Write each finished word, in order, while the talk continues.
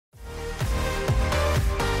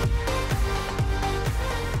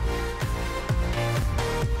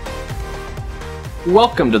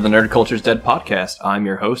Welcome to the Nerd Culture's Dead podcast. I'm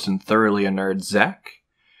your host and thoroughly a nerd, Zach.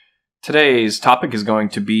 Today's topic is going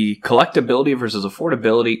to be collectability versus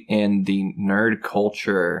affordability in the nerd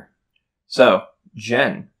culture. So,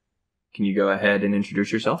 Jen, can you go ahead and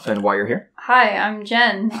introduce yourself and why you're here? Hi, I'm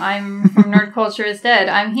Jen. I'm from Nerd Culture is Dead.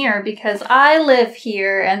 I'm here because I live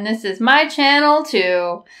here and this is my channel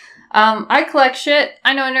too. I collect shit.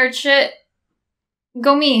 I know nerd shit.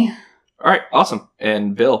 Go me. Alright, awesome.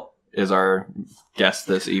 And Bill is our guest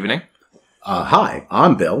this evening. Hi,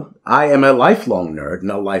 I'm Bill. I am a lifelong nerd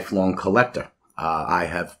and a lifelong collector. I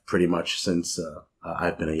have pretty much since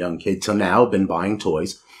I've been a young kid till now been buying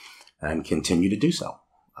toys and continue to do so.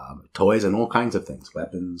 Toys and all kinds of things.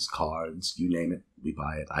 Weapons, cards, you name it. We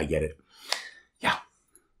buy it. I get it. Yeah.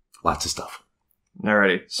 Lots of stuff.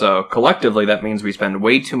 Alrighty. So, collectively, that means we spend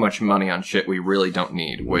way too much money on shit we really don't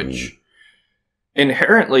need, which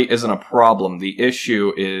inherently isn't a problem. The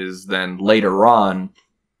issue is then later on,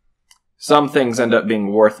 some things end up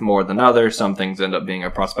being worth more than others, some things end up being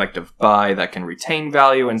a prospective buy that can retain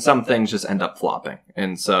value, and some things just end up flopping.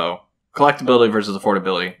 And so, collectability versus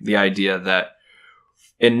affordability, the idea that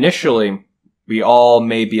initially we all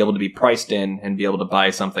may be able to be priced in and be able to buy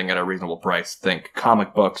something at a reasonable price. Think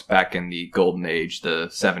comic books back in the golden age, the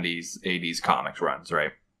 70s, 80s comics runs,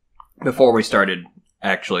 right? Before we started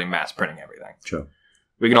actually mass printing everything. Sure.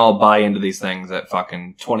 We can all buy into these things at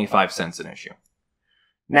fucking 25 cents an issue.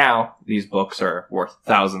 Now, these books are worth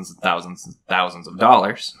thousands and thousands and thousands of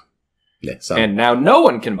dollars. Yeah, so. And now no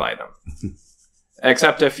one can buy them.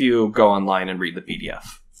 Except if you go online and read the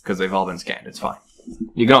PDF. Because they've all been scanned. It's fine.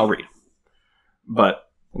 You can all read. But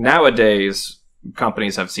nowadays,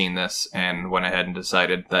 companies have seen this and went ahead and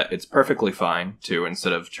decided that it's perfectly fine to,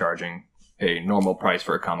 instead of charging a normal price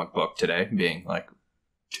for a comic book today, being like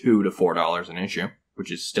 $2 to $4 an issue,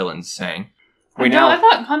 which is still insane. I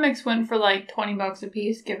thought comics went for like $20 a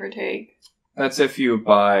piece, give or take. That's if you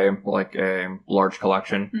buy like a large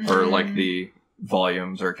collection or like the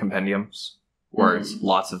volumes or compendiums, where it's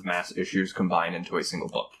lots of mass issues combined into a single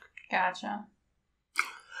book. Gotcha.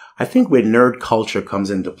 I think where nerd culture comes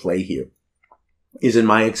into play here is, in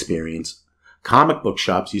my experience, comic book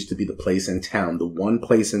shops used to be the place in town, the one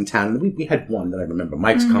place in town. We had one that I remember,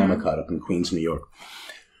 Mike's Comic Hut up in Queens, New York.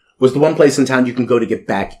 Was the one place in town you can go to get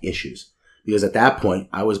back issues. Because at that point,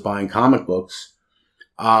 I was buying comic books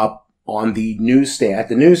on the newsstand, at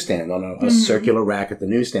the newsstand, on a circular rack at the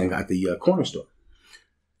newsstand at the corner store.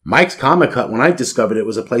 Mike's Comic Hut, when I discovered it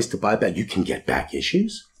was a place to buy back, you can get back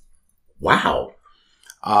issues? Wow.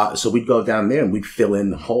 So we'd go down there and we'd fill in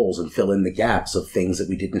the holes and fill in the gaps of things that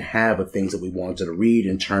we didn't have, of things that we wanted to read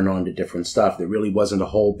and turn on to different stuff. There really wasn't a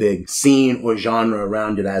whole big scene or genre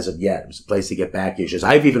around it as of yet. It was a place to get back issues.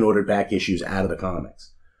 I've even ordered back issues out of the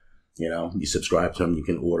comics. You know, you subscribe to them, you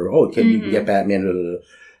can order, you can get Batman, blah, blah,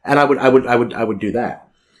 blah. And I would do that.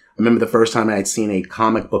 I remember the first time I had seen a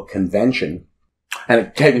comic book convention, and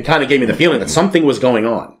it kind of gave me the feeling that something was going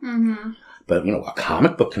on. Mm-hmm. But, you know, a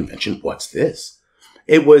comic book convention, what's this?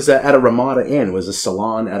 It was at a Ramada Inn. It was a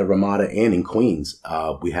salon at a Ramada Inn in Queens.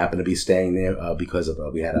 We happened to be staying there because of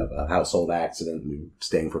we had a household accident. We were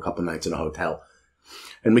staying for a couple of nights in a hotel.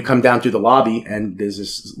 And we come down through the lobby, and there's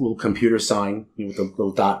this little computer sign with the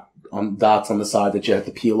little dots on the side that you have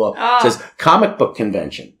to peel up. It says comic book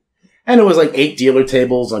convention. And it was like 8 dealer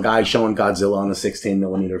tables, a guy showing Godzilla on a 16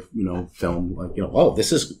 millimeter, film. Like,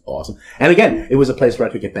 this is awesome. And again, it was a place where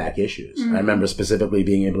I could get back issues. I remember specifically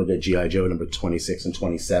being able to get G.I. Joe number 26 and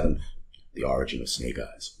 27, The Origin of Snake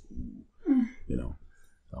Eyes.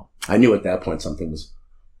 So I knew at that point something was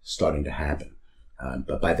starting to happen.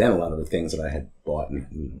 But by then, a lot of the things that I had bought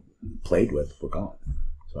and played with were gone.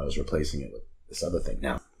 So I was replacing it with this other thing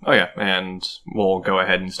now. Oh, yeah, and we'll go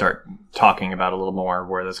ahead and start talking about a little more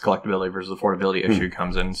where this collectability versus affordability issue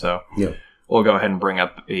comes in. So we'll go ahead and bring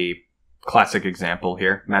up a classic example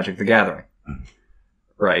here, Magic the Gathering.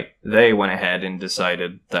 Right, they went ahead and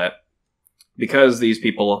decided that because these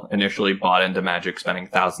people initially bought into Magic, spending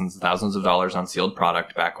thousands and thousands of dollars on sealed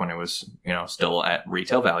product back when it was, still at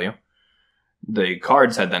retail value, the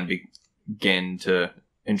cards had then begun to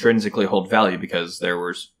intrinsically hold value because there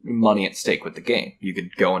was money at stake with the game. You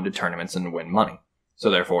could go into tournaments and win money.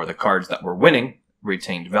 So therefore, the cards that were winning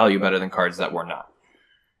retained value better than cards that were not.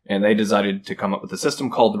 And they decided to come up with a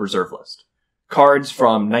system called the reserve list. Cards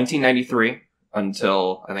from 1993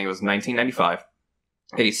 until, I think it was 1995,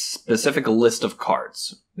 a specific list of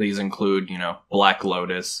cards. These include, Black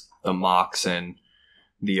Lotus, the Moxen,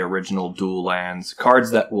 the original dual lands.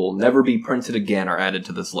 Cards that will never be printed again are added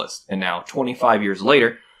to this list. And now, 25 years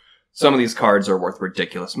later, Some of these cards are worth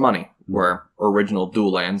ridiculous money, where original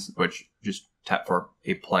dual lands, which just tap for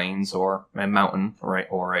a plains or a mountain, right,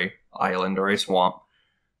 or a island or a swamp,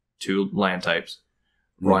 2 land types,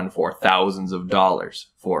 run for thousands of dollars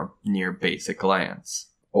for near basic lands.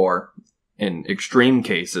 Or in extreme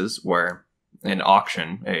cases where an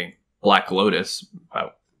auction, a Black Lotus,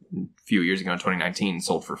 about a few years ago in 2019,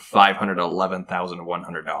 sold for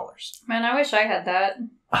 $511,100. Man, I wish I had that.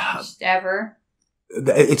 Just ever.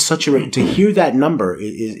 It's such a to hear that number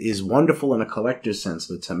is wonderful in a collector's sense,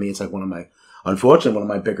 but to me, it's like one of my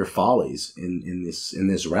bigger follies in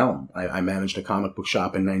this realm. I managed a comic book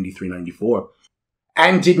shop in 93, 94,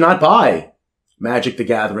 and did not buy Magic the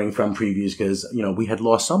Gathering from previews because we had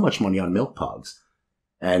lost so much money on Milk Pugs,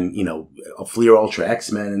 and a Fleer Ultra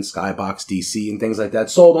X-Men and Skybox DC and things like that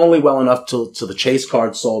sold only well enough till the chase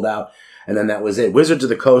cards sold out, and then that was it. Wizards of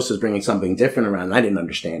the Coast was bringing something different around, and I didn't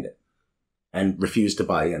understand it. And refused to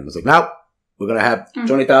buy in. I was like, no, we're going to have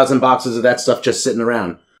 20,000 boxes of that stuff just sitting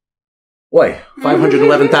around. Boy,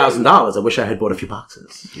 $511,000. I wish I had bought a few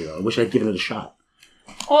boxes. I wish I'd given it a shot.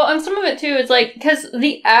 Well, and some of it, too, is like, because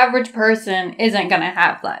the average person isn't going to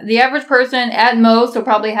have that. The average person, at most, will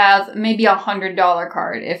probably have maybe $100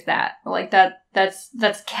 card, if that. Like,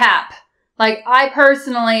 that's cap. Like, I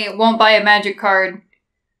personally won't buy a Magic card,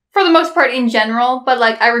 for the most part, in general, but,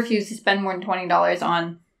 like, I refuse to spend more than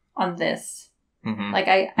 $20 on this. Mm-hmm. Like,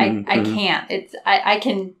 I can't. I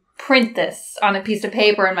can print this on a piece of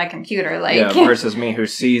paper in my computer. Like, yeah, versus me who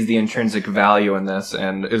sees the intrinsic value in this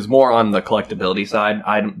and is more on the collectability side.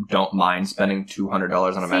 I don't mind spending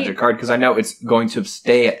 $200 on a Magic card because I know it's going to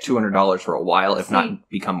stay at $200 for a while, if not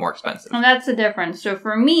become more expensive. And that's the difference. So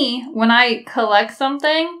for me, when I collect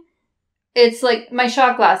something, it's like my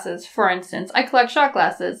shot glasses, for instance. I collect shot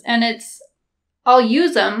glasses, and I'll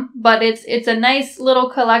use them, but it's a nice little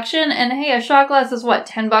collection. And hey, a shot glass is what,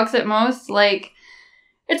 $10 at most? Like,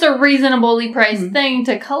 it's a reasonably priced thing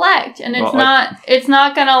to collect, and it's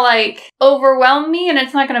not gonna like overwhelm me, and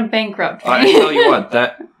it's not gonna bankrupt me. I tell you what,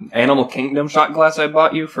 that Animal Kingdom shot glass I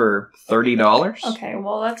bought you for $30. Okay,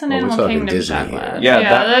 well that's an Animal Kingdom Disney shot glass. Yeah,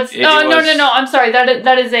 that's no. I'm sorry.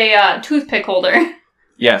 That is a toothpick holder.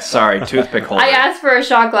 Yeah, sorry, toothpick holder. I asked for a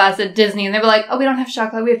shot glass at Disney, and they were like, "Oh, we don't have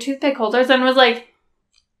shot glass. We have toothpick holders." And I was like,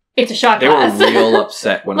 "It's a shot glass." They were real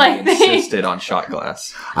upset when we insisted on shot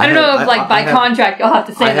glass. I don't know if, by contract, you'll have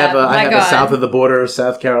to say that. I have a south of the border,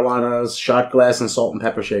 South Carolina's shot glass and salt and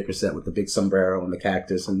pepper shaker set with the big sombrero and the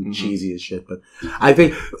cactus and cheesy as shit. But I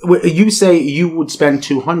think you say you would spend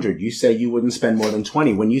 $200. You say you wouldn't spend more than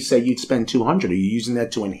 $20. When you say you'd spend $200, are you using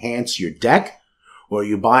that to enhance your deck, or are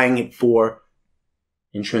you buying it for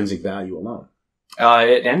intrinsic value alone?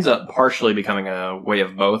 It ends up partially becoming a way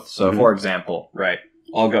of both. So, for example, right,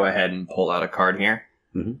 I'll go ahead and pull out a card here.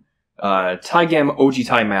 Taigam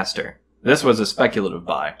Ojitai Master. This was a speculative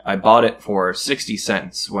buy. I bought it for 60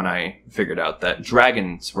 cents when I figured out that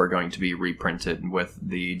dragons were going to be reprinted with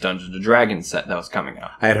the Dungeons & Dragons set that was coming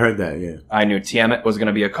out. I had heard that, yeah. I knew Tiamat was going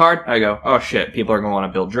to be a card. I go, oh shit, people are going to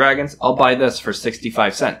want to build dragons. I'll buy this for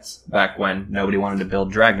 65 cents, back when nobody wanted to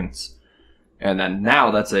build dragons. And then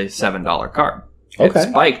now that's a $7 card. It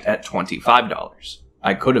spiked at $25.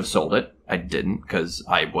 I could have sold it. I didn't, because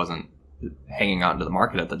I wasn't hanging on to the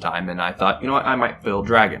market at the time, and I thought, you know what, I might build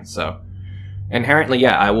dragons. So inherently,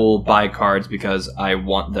 yeah, I will buy cards because I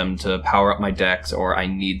want them to power up my decks, or I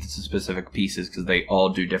need specific pieces because they all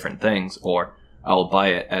do different things, or I'll buy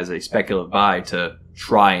it as a speculative buy to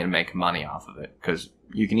try and make money off of it, because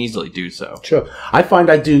you can easily do so. Sure. I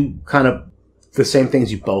find I do kind of the same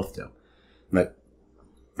things you both do. Like,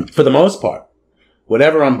 for the most part,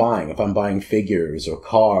 whatever I'm buying, if I'm buying figures or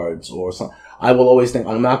cards or something, I will always think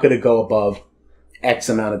I'm not going to go above X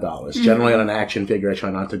amount of dollars. Generally on an action figure, I try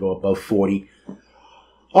not to go above 40.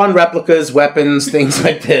 On replicas, weapons, things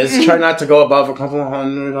like this, try not to go above a couple of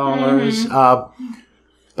 $100.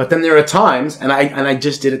 But then there are times, and I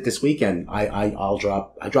just did it this weekend. I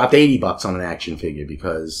dropped $80 on an action figure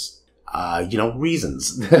because,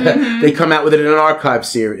 reasons. They come out with it in an archive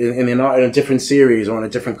series, in a different series or on a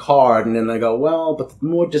different card, and then I go, well, but the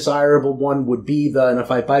more desirable one would be and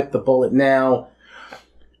if I bite the bullet now,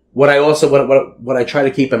 what I try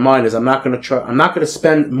to keep in mind is I'm not going to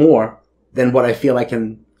spend more than what I feel I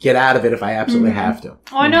can get out of it if I absolutely have to.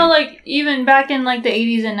 Oh, I know, like, even back in, like, the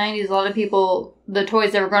 80s and 90s, a lot of people, the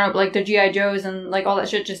toys that were growing up, like the G.I. Joes and, like, all that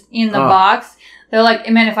shit just in the box, they're like,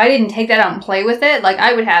 man, if I didn't take that out and play with it, like,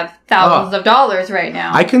 I would have thousands of dollars right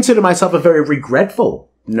now. I consider myself a very regretful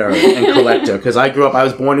nerd and collector, because I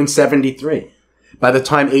was born in 73. By the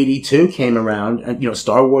time 82 came around, and,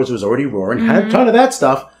 Star Wars was already roaring, had a ton of that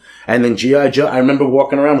stuff, And then G.I. Joe, I remember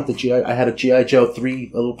walking around with the G.I. I had a G.I. Joe a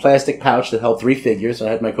little plastic pouch that held 3 figures. I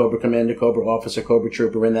had my Cobra Commander, Cobra Officer, Cobra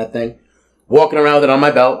Trooper in that thing. Walking around with it on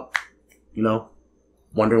my belt, you know,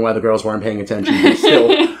 wondering why the girls weren't paying attention. But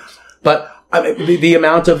still. But the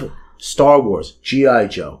amount of Star Wars, G.I.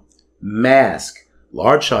 Joe, Mask,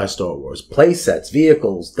 large size Star Wars, play sets,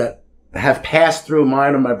 vehicles that have passed through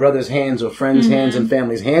mine or my brother's hands or friends' hands and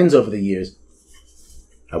family's hands over the years.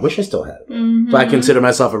 I wish I still had it. But I consider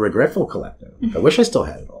myself a regretful collector. I wish I still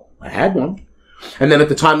had it all. I had one. And then at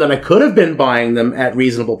the time that I could have been buying them at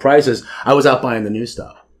reasonable prices, I was out buying the new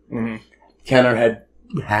stuff. Kenner had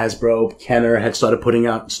Hasbro. Kenner had started putting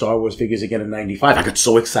out Star Wars figures again in '95. I got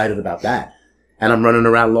so excited about that. And I'm running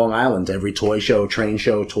around Long Island, every toy show, train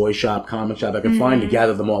show, toy shop, comic shop I could find to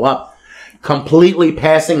gather them all up. Completely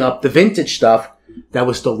passing up the vintage stuff that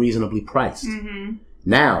was still reasonably priced.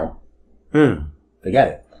 Now, forget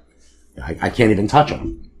it. I can't even touch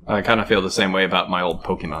them. I kind of feel the same way about my old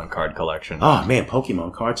Pokemon card collection. Oh, man,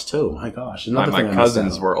 Pokemon cards, too. My gosh. My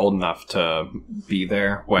cousins were old enough to be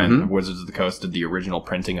there when Wizards of the Coast did the original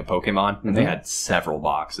printing of Pokemon, and they had several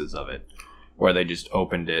boxes of it, where they just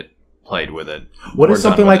opened it, played with it. What is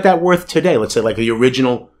something like that worth today? Let's say like the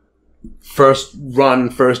original first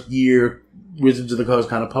year Wizards of the Coast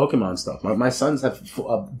kind of Pokemon stuff. My sons have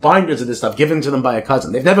binders of this stuff given to them by a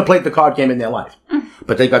cousin. They've never played the card game in their life,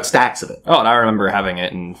 but they got stacks of it. Oh, and I remember having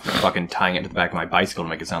it and fucking tying it to the back of my bicycle to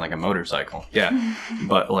make it sound like a motorcycle. Yeah.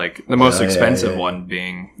 But like the most expensive one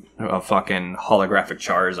being a fucking holographic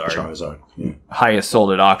Charizard. Charizard. Yeah. Highest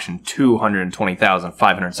sold at auction,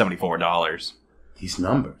 $220,574. These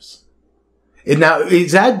numbers. Now,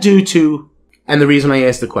 is that due to, and the reason I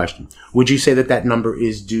asked the question, would you say that that number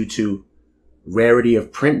is due to rarity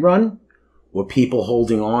of print run, or people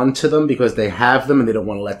holding on to them because they have them and they don't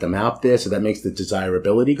want to let them out there, so that makes the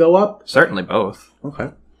desirability go up? Certainly both.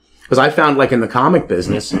 Okay. Because I found, like in the comic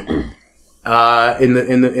business, in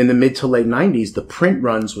the mid to late '90s, the print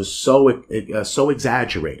runs was so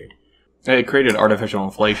exaggerated. It created artificial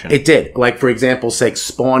inflation. It did. Like, for example, say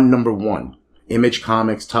Spawn #1. Image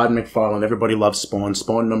Comics, Todd McFarlane, everybody loves Spawn.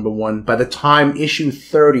 Spawn #1. By the time issue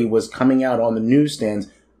 30 was coming out on the newsstands,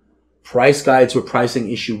 price guides were pricing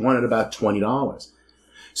issue 1 at about $20.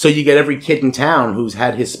 So you get every kid in town who's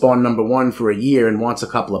had his Spawn #1 for a year and wants a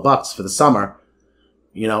couple of bucks for the summer,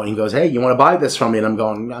 you know, and he goes, hey, you want to buy this from me? And I'm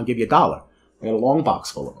going, I'll give you $1. I got a long box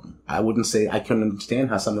full of them. I couldn't understand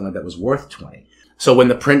how something like that was worth $20. So when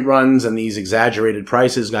the print runs and these exaggerated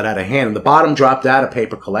prices got out of hand, and the bottom dropped out of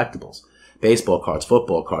paper collectibles, baseball cards,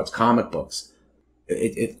 football cards, comic books.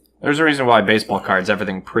 There's a reason why baseball cards,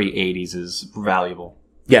 everything pre-'80s is valuable.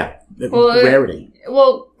 Yeah. Rarity.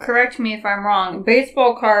 Well, correct me if I'm wrong.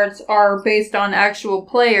 Baseball cards are based on actual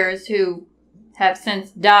players who have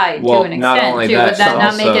since died to an extent, too. Would that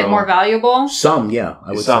not make it more valuable? Some, yeah.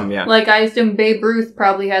 Yeah. Like, I assume Babe Ruth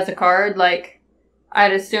probably has a card. Like,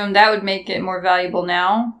 I'd assume that would make it more valuable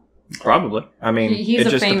now. Probably. I mean, he's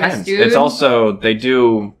a famous dude. It's also, they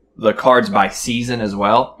do the cards by season as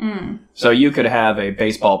well. So you could have a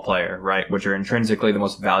baseball player, right, which are intrinsically the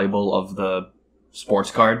most valuable of the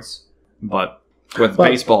sports cards, but with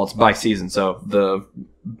baseball it's by season. So the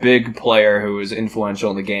big player who is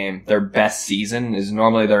influential in the game, their best season is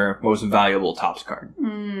normally their most valuable Topps card.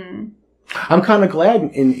 I'm kind of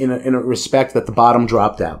glad in a respect that the bottom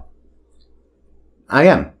dropped out. I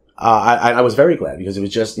am. I was very glad, because it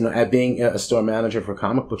was just, you know, at being a store manager for a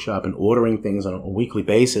comic book shop and ordering things on a weekly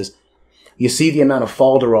basis, you see the amount of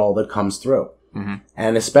folderol that comes through.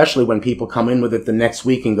 And especially when people come in with it the next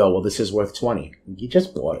week and go, well, this is worth $20. You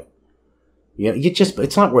just bought it. You know,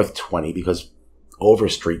 it's not worth $20 because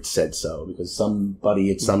Overstreet said so, because somebody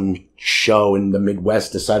at some show in the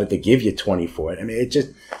Midwest decided to give you $20 for it. I mean,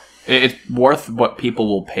 it's worth what people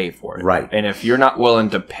will pay for it. Right. And if you're not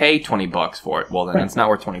willing to pay $20 for it, well, then it's not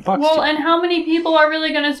worth $20. Well, and how many people are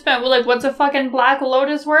really going to spend? Well, like, what's a fucking Black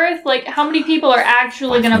Lotus worth? Like, how many people are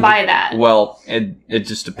actually going to buy that? Well, it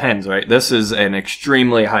just depends, right? This is an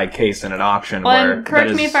extremely high case in an auction where...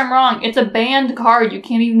 Correct me if I'm wrong. It's a banned card. You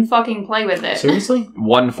can't even fucking play with it. Seriously?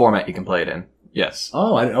 One format you can play it in. Yes.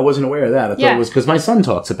 Oh, I wasn't aware of that. I thought it was because my son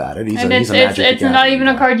talks about it. He's a Magic it's not even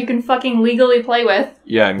a card you can fucking legally play with.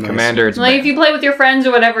 Yeah, and Commander, it's like, if you play with your friends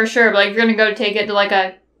or whatever, sure, but like, if you're gonna go take it to like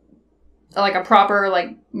a proper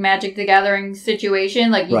like Magic the Gathering situation,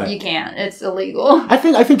 like you can't. It's illegal. I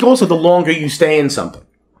think also the longer you stay in something,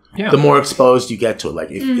 the more exposed you get to it.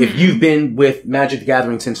 Like if you've been with Magic the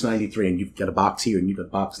Gathering since '93 and you've got a box here and you've got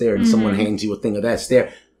a box there, and someone hands you a thing of that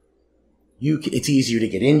there, it's easier to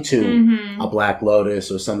get into a Black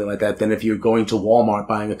Lotus or something like that than if you're going to Walmart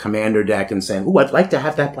buying a Commander deck and saying, "Ooh, I'd like to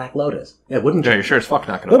have that Black Lotus." Yeah, wouldn't you? Yeah, you're sure as fuck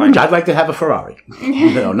not going to find it. I'd like to have a Ferrari.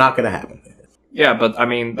 No, not going to happen. Yeah, but I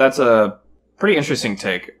mean, that's a pretty interesting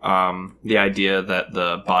take. The idea that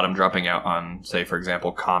the bottom dropping out on, say, for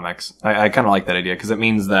example, comics. I kind of like that idea because it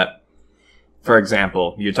means that, for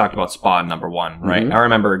example, you talked about Spawn #1, right? I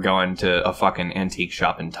remember going to a fucking antique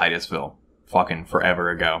shop in Titusville fucking forever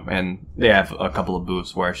ago, and they have a couple of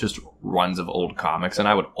booths where it's just runs of old comics, and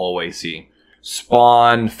I would always see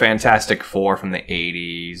Spawn, Fantastic Four from the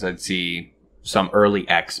 80s. I'd see some early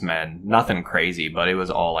X-Men. Nothing crazy, but it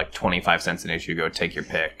was all like 25 cents an issue. Go take your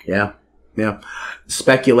pick. Yeah. Yeah.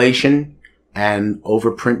 Speculation and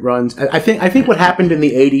overprint runs. I think what happened in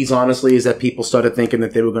the 80s, honestly, is that people started thinking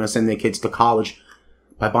that they were going to send their kids to college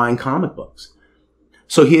by buying comic books.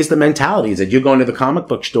 So here's the mentality, is that you're going to the comic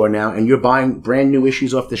book store now and you're buying brand new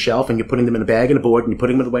issues off the shelf and you're putting them in a bag and a board and you're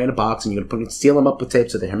putting them away in a box and you're going to seal them up with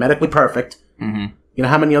tape so they're hermetically perfect. You know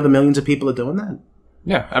how many other millions of people are doing that?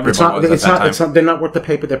 Yeah, everyone was at that time. They're not worth the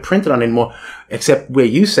paper they're printed on anymore, except where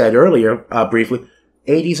you said earlier, briefly,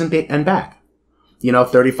 80s and back. You know,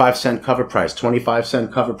 35-cent cover price,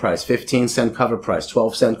 25-cent cover price, 15-cent cover price,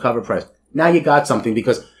 12-cent cover price. Now you got something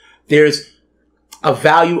because there's a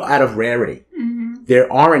value out of rarity.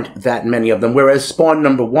 There aren't that many of them. Whereas Spawn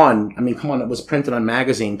 #1, I mean, come on, it was printed on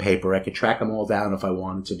magazine paper. I could track them all down if I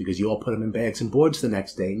wanted to because you all put them in bags and boards the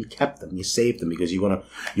next day and you kept them. You saved them because you want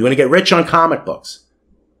to get rich on comic books.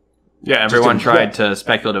 Yeah, everyone tried to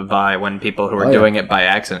speculative buy when people who were doing it by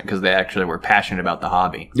accident because they actually were passionate about the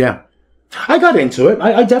hobby. Yeah. I got into it.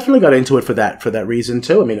 I definitely got into it for that reason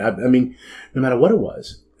too. I mean, no matter what it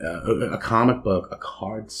was, a comic book, a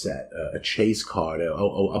card set, a chase card,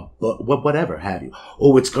 a book, whatever have you.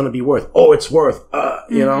 Oh, it's going to be worth. Oh, it's worth.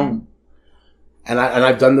 You know. And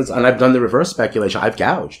I've done this, and I've done the reverse speculation. I've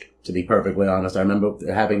gouged, to be perfectly honest. I remember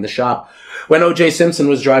having the shop when O.J. Simpson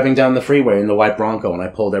was driving down the freeway in the white Bronco, and I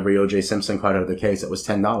pulled every O.J. Simpson card out of the case. It was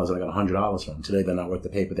 $10, and I got $100 from them. Today, they're not worth the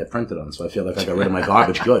paper they're printed on, so I feel like I got rid of my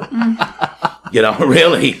garbage good. You know,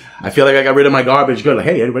 really, I feel like I got rid of my garbage good. Like,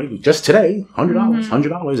 hey, everybody, just today,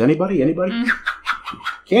 $100. Anybody?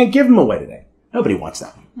 Can't give them away today. Nobody wants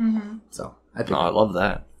that. So I love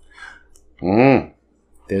that.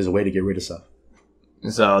 There's a way to get rid of stuff.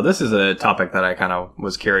 So this is a topic that I kind of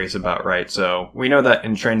was curious about, right? So we know that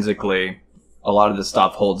intrinsically a lot of this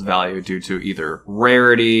stuff holds value due to either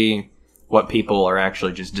rarity, what people are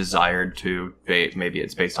actually just desired to, maybe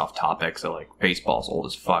it's based off topics. So like baseball's old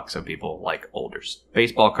as fuck, so people like older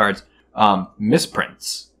baseball cards.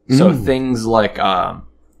 Misprints. So things like,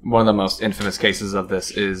 one of the most infamous cases of this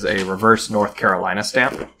is a reverse North Carolina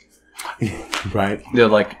stamp. Right. They're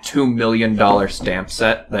like $2 million stamp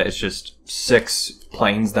set that is just 6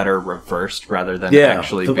 planes that are reversed rather than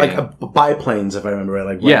actually being... like biplanes, if I remember right,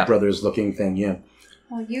 like Wright Brothers looking thing,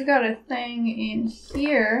 Well, you got a thing in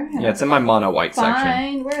here. Yeah, it's in my mono white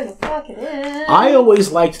section. Where the fuck it is. I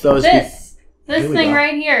always liked those. This thing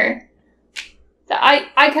right here.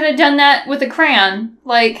 I could have done that with a crayon.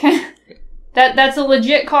 Like, that's a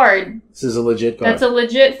legit card. This is a legit card. That's a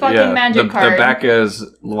legit fucking magic card. The back is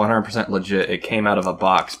 100% legit. It came out of a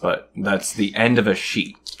box, but that's the end of a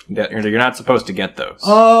sheet. You're not supposed to get those.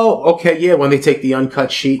 Oh, okay, yeah, when they take the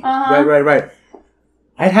uncut sheet. Right.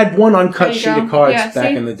 I had one uncut sheet of cards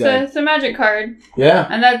back in the day. It's a magic card. Yeah.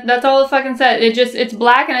 And that's all it fucking said. It's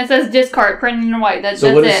black and it says discard printed in white. That's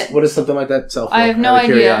it. What does something like that sell for? I have no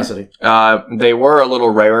idea. Curiosity. They were a little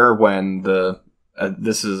rarer when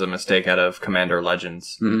this is a mistake out of Commander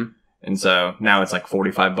Legends. And so now it's like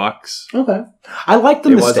 $45. Okay. I like the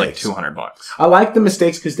mistakes. It was like $200. I like the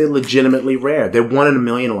mistakes because they're legitimately rare. They're 1 in a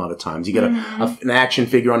million a lot of times. You get an action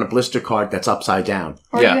figure on a blister card that's upside down.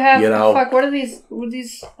 Or you have, what are these?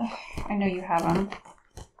 I know you have them.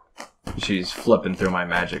 She's flipping through my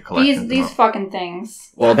magic collection. These fucking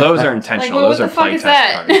things. Well, those are intentional. Those are playtest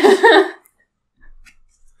cards.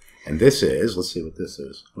 And this is, let's see what this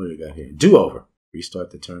is. What do we got here? Do-over.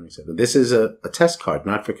 Restart the turn, etc. This is a test card,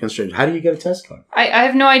 not for construction. How do you get a test card? I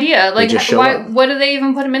have no idea. Like, what do they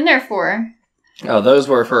even put them in there for? Oh, those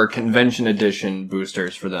were for convention edition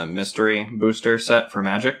boosters for the mystery booster set for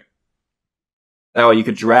Magic. That way you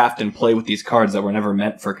could draft and play with these cards that were never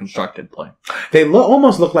meant for constructed play. They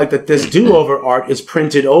almost look like that this do-over art is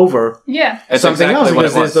printed over something else.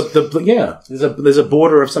 Because there's a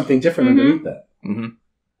border of something different underneath that.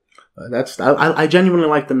 I genuinely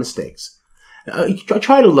like the mistakes. I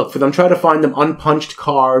try to look for them. Try to find them. Unpunched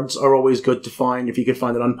cards are always good to find. If you could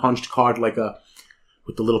find an unpunched card with the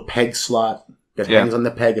little peg slot that hangs on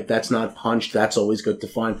the peg, if that's not punched, that's always good to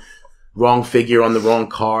find. wrong figure on the wrong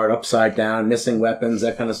card, upside down, missing weapons,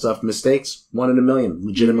 that kind of stuff. Mistakes, 1 in a million,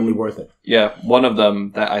 legitimately worth it. Yeah, one of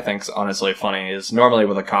them that I think's honestly funny is normally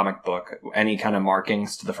with a comic book, any kind of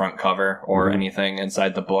markings to the front cover or anything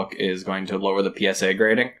inside the book is going to lower the PSA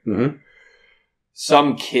grading. Mm-hmm.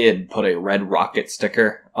 Some kid put a red rocket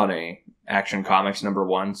sticker on a Action Comics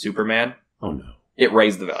 #1 Superman. Oh no! It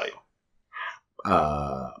raised the value.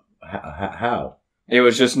 How? It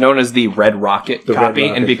was just known as the Red Rocket copy,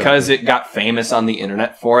 and because it got famous on the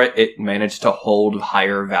internet for it, it managed to hold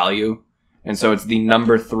higher value. And so it's the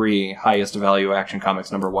 #3 highest value Action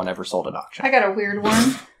Comics #1 ever sold at auction. I got a weird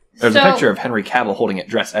one. There's a picture of Henry Cavill holding it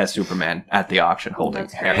dressed as Superman at the auction, holding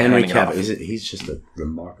Henry Cavill. He's just a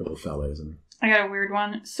remarkable fellow, isn't he? I got a weird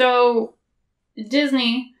one. So,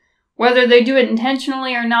 Disney, whether they do it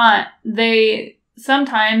intentionally or not, they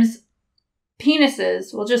sometimes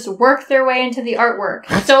penises will just work their way into the artwork.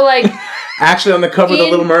 So, like, actually, on the cover of The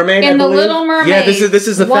Little Mermaid, in The Little Mermaid, yeah, this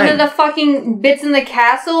is the one thing. of the fucking bits in the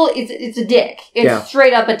castle. It's a dick. It's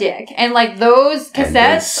straight up a dick, and like those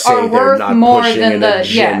cassettes are worth more than the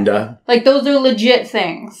agenda. Like those are legit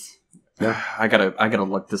things. Yeah, I gotta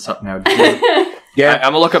look this up now. Yeah,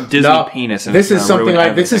 I'm gonna look up Disney penis. And this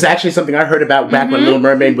is actually something I heard about back when Little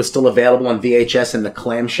Mermaid was still available on VHS in the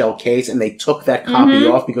clamshell case, and they took that copy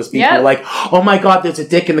off because people were like, "Oh my god, there's a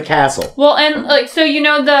dick in the castle." Well, and like so, you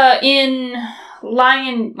know, in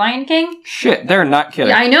Lion King. Shit, they're not kidding.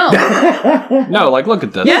 Yeah, I know. No, like look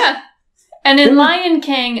at this. Yeah, and in Lion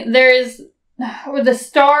King, there's the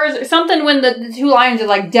stars or something when the two lions are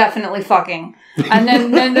like definitely fucking, and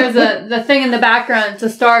then there's the thing in the background. It's the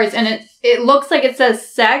stars, and it looks like it says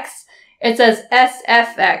sex. It says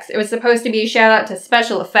SFX. It was supposed to be a shout out to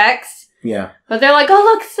special effects. Yeah. But they're like, oh,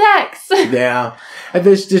 look, sex. Yeah. And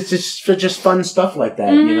there's just fun stuff like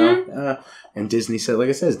that, you know? And Disney says, like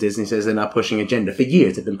I said, Disney says they're not pushing agenda. For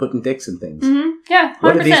years, they've been putting dicks in things. Yeah,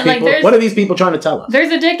 100%. What are these people trying to tell us?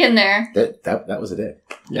 There's a dick in there. That was a dick.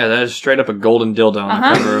 Yeah, that is straight up a golden dildo on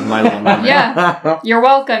the cover of My Little Mermaid. Yeah. You're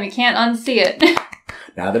welcome. You can't unsee it.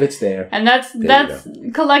 Now that it's there. And that's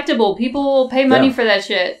collectible. People will pay money for that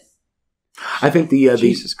shit. I think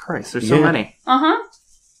Jesus Christ, there's so many.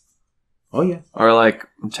 Oh, yeah. Or like,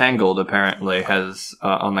 Tangled apparently has,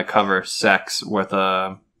 on the cover, sex with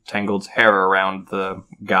Tangled's hair around the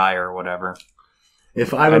guy or whatever.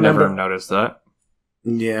 I never noticed that.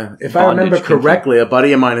 Yeah. If I remember correctly, a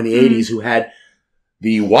buddy of mine in the 80s who had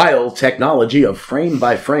the wild technology of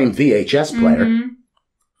frame-by-frame VHS player.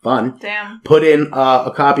 Fun. Damn. Put in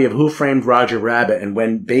a copy of Who Framed Roger Rabbit, and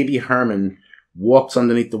when Baby Herman walks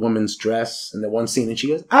underneath the woman's dress in the one scene and she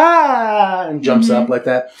goes, ah, and jumps up like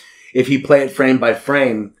that. If you play it frame by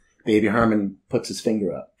frame, Baby Herman puts his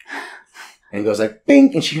finger up and goes like,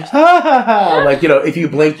 bing, and she goes, ha ha ha. Like, you know, if you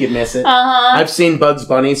blink, you miss it. I've seen Bugs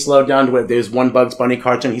Bunny slowed down to where there's one Bugs Bunny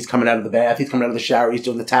cartoon. He's coming out of the bath. He's coming out of the shower. He's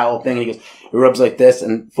doing the towel thing. And he rubs like this.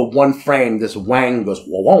 And for one frame, this wang goes,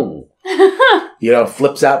 whoa, whoa. You know,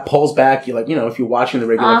 flips out, pulls back. You're like, you know, if you're watching the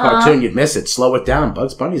regular cartoon, you'd miss it. Slow it down.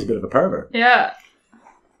 Bugs Bunny's a bit of a pervert. Yeah.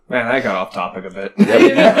 Man, I got off topic a bit. It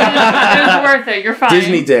was worth it. You're fine.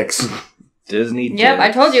 Disney dicks. Disney dicks. Yep,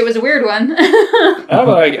 I told you it was a weird one.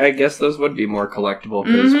 Oh, I guess those would be more collectible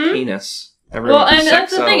because penis. Well, and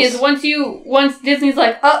that's the thing is once Disney's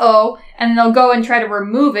like, uh-oh, and they'll go and try to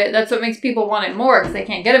remove it, that's what makes people want it more because they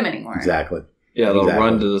can't get them anymore. Exactly. Yeah, they'll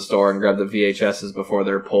run to the store and grab the VHSs before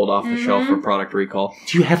they're pulled off the shelf for product recall.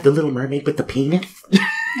 Do you have the Little Mermaid with the penis?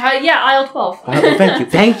 Yeah, aisle 12.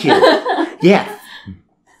 Thank you. Yeah.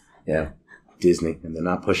 Yeah. Disney, and they're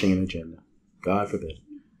not pushing an agenda. God forbid.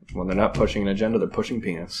 When they're not pushing an agenda, they're pushing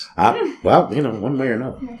penis. Well, you know, one way or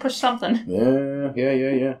another. We'll push something.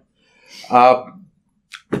 Yeah.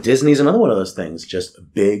 Disney's another one of those things. Just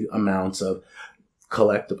big amounts of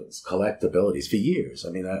collectabilities for years.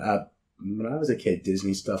 I mean, when I was a kid,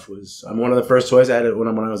 Disney stuff was... one of the first toys I had when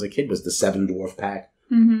I was a kid was the Seven Dwarf pack.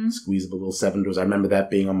 Squeezable little Seven Dwarfs. I remember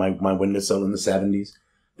that being on my windowsill in the 70s.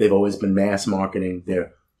 They've always been mass marketing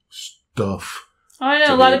their stuff. Oh, I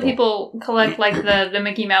know a lot of people collect like the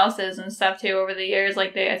Mickey Mouses and stuff too over the years.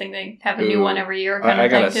 Like I think they have a new one every year kind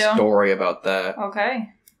of thing too. I got a story about that. Okay.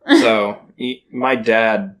 So my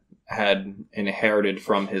dad had inherited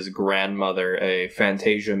from his grandmother a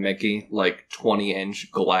Fantasia Mickey, like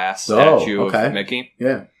 20-inch glass statue of Mickey.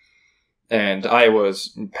 Yeah. And I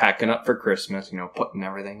was packing up for Christmas, you know, putting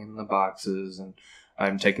everything in the boxes, and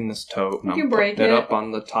I'm taking this tote and I'm putting it up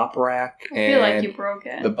on the top rack. I feel like you broke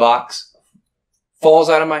it. The box falls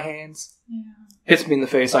out of my hands, hits me in the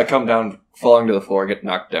face. I come down, falling to the floor, get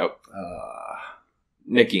knocked out.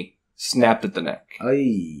 Nikki snapped at the neck.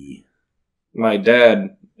 Aye. My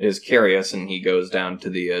dad is curious, and he goes down to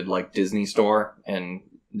the like Disney store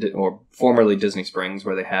or formerly Disney Springs,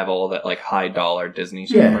 where they have all that like high dollar Disney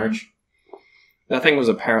merch. That thing was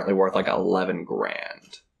apparently worth like 11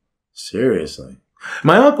 grand. Seriously.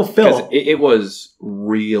 My Uncle Phil... It was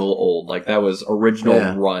real old. Like, that was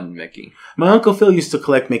original run Mickey. My Uncle Phil used to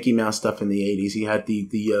collect Mickey Mouse stuff in the 80s. He had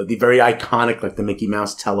the very iconic, like, the Mickey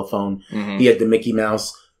Mouse telephone. Mm-hmm. He had the Mickey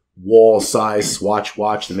Mouse wall-size Swatch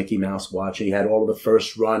watch, the Mickey Mouse watch. And he had all of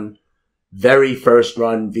the very first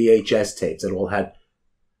run VHS tapes that all had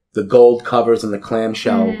the gold covers and the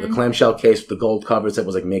clamshell case with the gold covers that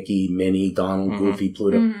was like Mickey, Minnie, Donald, Goofy,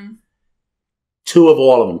 Pluto. Mm-hmm. 2 of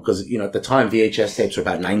all of them, because, at the time, VHS tapes were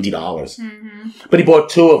about $90. Mm-hmm. But he bought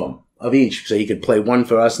 2 of them, of each, so he could play one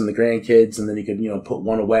for us and the grandkids, and then he could, put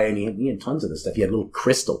one away, and he had tons of this stuff. He had a little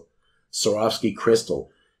crystal, Swarovski crystal,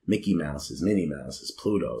 Mickey Mouses, Minnie Mouses,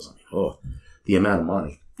 Plutos. The amount of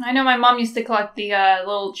money. I know my mom used to collect the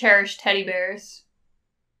little cherished teddy bears.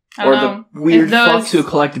 Or the weird fucks who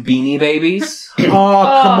collect Beanie Babies. Come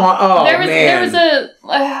on. Oh, man. There was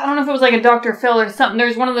I don't know if it was like a Dr. Phil or something. There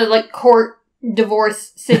was one of the, like, court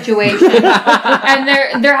divorce situation.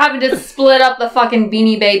 And they're having to split up the fucking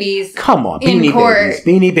Beanie Babies. Come on, Beanie Babies.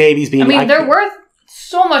 Beanie Babies. I mean, they're worth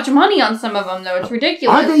so much money on some of them, though. It's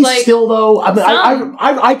ridiculous. Are they still, though? I mean,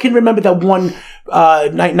 I can remember that one,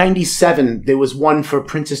 97, there was one for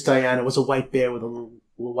Princess Diana. It was a white bear with a little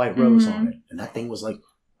white rose on it. And that thing was like,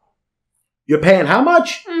 you're paying how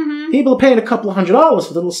much? Mm-hmm. People are paying a couple of $100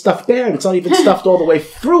 for the little stuffed bear, and it's not even stuffed all the way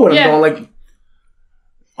through. And I'm going like,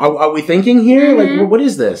 are we thinking here? Mm-hmm. Like, what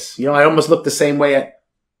is this? I almost look the same way at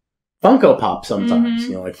Funko Pop sometimes.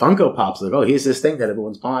 Mm-hmm. Like Funko Pop's like, oh, here's this thing that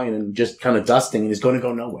everyone's buying and just kind of dusting and is going to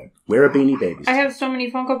go nowhere. Where are Beanie Babies? I have so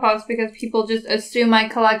many Funko Pops because people just assume I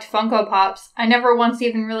collect Funko Pops. I never once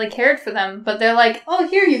even really cared for them, but they're like, oh,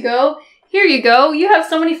 here you go. Here you go. You have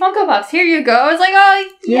so many Funko Pops. Here you go. I was like,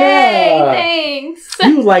 oh, yay, thanks.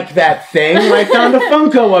 You like that thing? I found a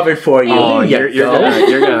Funko of it for you. Oh,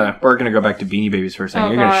 we're gonna go back to Beanie Babies for a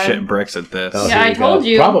second. You're gonna shit bricks at this. Oh, yeah, I told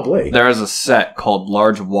you. Probably. There is a set called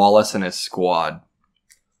Large Wallace and His Squad.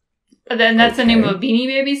 Then that's the name of a Beanie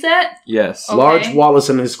Baby set? Yes. Okay. Large Wallace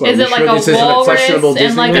and His Squad. Is it like a walrus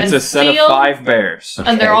and like It's a set of 5 bears. Okay.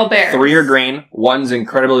 And they're all bears. 3 are green, 1's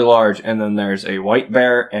incredibly large, and then there's a white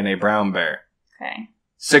bear and a brown bear. Okay.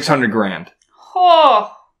 600 grand.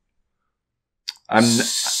 Oh.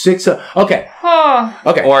 Okay. Oh.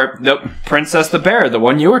 Okay. Or the Princess the Bear, the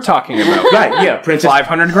one you were talking about. Right, yeah. Princess.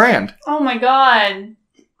 500 grand. Oh my god.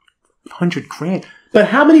 100 grand. But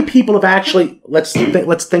how many people have actually? Let's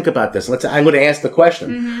think about this. I'm going to ask the question.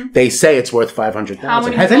 Mm-hmm. They say it's worth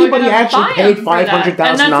 $500,000. Has anybody actually paid $500,000? And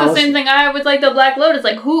that's the same thing I have with like the Black Lotus.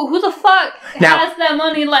 Like who the fuck has that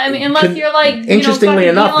money? I mean, unless you're like interestingly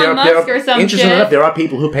enough, Elon Musk or some shit. Enough, there are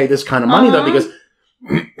people who pay this kind of money though, because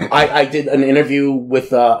I did an interview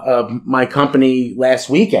with my company last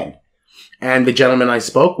weekend, and the gentleman I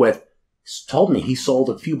spoke with told me he sold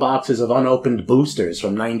a few boxes of unopened boosters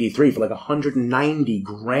from 93 for like 190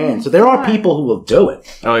 grand. So there are people who will do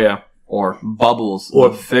it. Oh, yeah. Or Bubbles,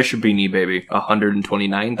 or Fish Beanie Baby,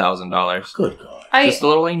 $129,000. Good God. Just a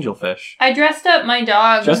little angel fish. I dressed up my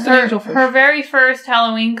dog. Just her very first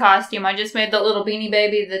Halloween costume. I just made the little Beanie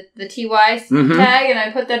Baby, the TY tag, and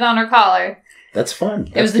I put that on her collar. That's fun.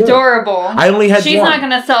 It was adorable. I only had She's one. not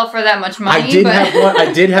going to sell for that much money.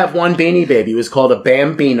 I did have one Beanie Baby. It was called a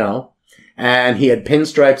Bambino. And he had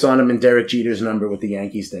pinstripes on him and Derek Jeter's number with the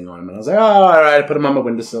Yankees thing on him. And I was like, oh, all right. I put him on my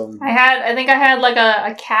windowsill. I think I had like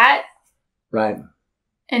a cat. Right.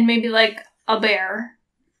 And maybe like a bear.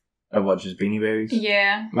 Of what, just Beanie Babies?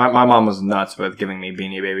 Yeah. My mom was nuts with giving me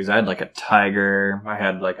Beanie Babies. I had like a tiger. I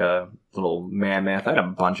had like a little mammoth. I had a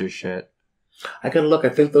bunch of shit. I gotta look. I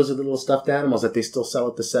think those are the little stuffed animals that they still sell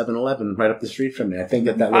at the 7-Eleven right up the street from me. I think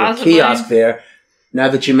that little kiosk there. Now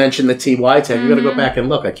that you mentioned the TY tag, you got to go back and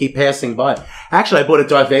look. I keep passing by. Actually, I bought a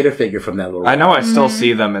Darth Vader figure from that little. I know. I still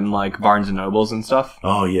see them in like Barnes and Nobles and stuff.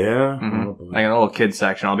 Oh yeah, like in a little kids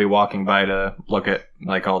section. I'll be walking by to look at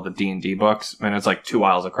like all the D&D books, and it's like 2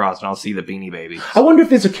 aisles across, and I'll see the Beanie Babies. I wonder if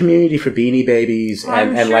there's a community for Beanie Babies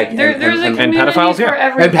and like there's a community pedophiles, for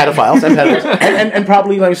everything. and pedophiles and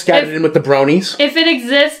probably like scattered in with the bronies. If it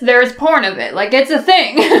exists, there's porn of it. Like it's a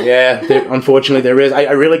thing. Yeah, unfortunately there is.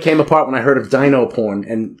 I really came apart when I heard of dino porn,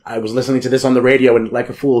 and I was listening to this on the radio and like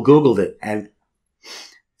a fool Googled it, and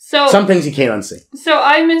some things you can't unsee. So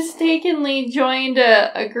I mistakenly joined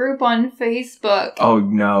a group on Facebook. Oh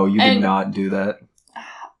no, you did not do that.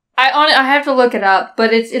 I have to look it up,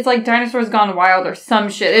 but it's like Dinosaurs Gone Wild or some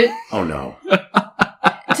shit. Oh no.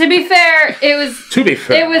 To be fair,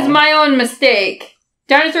 it was my own mistake.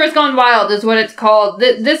 Dinosaurs Gone Wild is what it's called.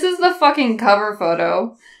 This is the fucking cover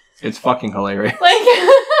photo. It's fucking hilarious. Like,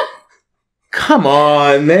 come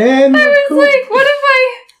on, man. I was like, what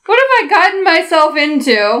have I gotten myself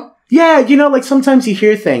into? Yeah, you know, like sometimes you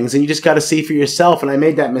hear things and you just got to see for yourself. And I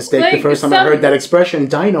made that mistake the first time I heard that expression,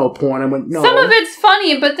 dino porn. I went, no. Some of it's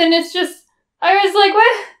funny, but then it's just, I was like,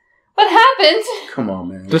 what happened? Come on,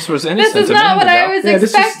 man. This was innocent. This is not what I was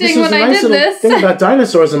expecting when I did this. Thing about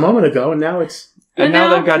dinosaurs a moment ago, and now it's... And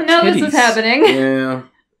now they've got now titties. This is happening. Yeah. I'm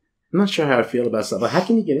not sure how I feel about stuff. But how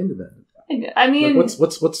can you get into that? I mean... Like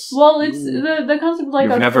what's... Well, it's the concept of like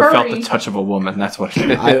You've a never furry. felt the touch of a woman. That's what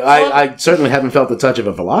it is. I certainly haven't felt the touch of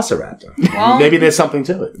a velociraptor. Well, maybe there's something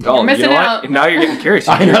to it. You're missing out. Now you're getting curious.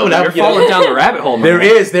 I know. Now You're falling down the rabbit hole. There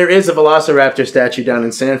is a velociraptor statue down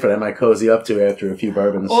in Sanford I might cozy up to after a few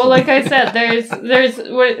bourbons. Well, like I said, there's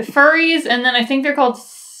furries, and then I think they're called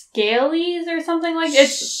scalies or something like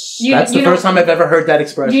it's. That's the first time I've ever heard that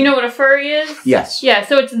expression. Do you know what a furry is? Yes. Yeah,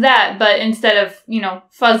 so it's that, but instead of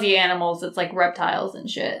fuzzy animals, it's like reptiles and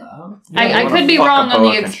shit. I could be wrong on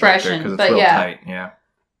the expression, but yeah. Tight. Yeah.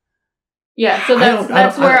 Yeah, so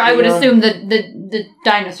that's where I would assume the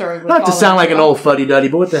dinosaur would not to sound like an old fuddy-duddy,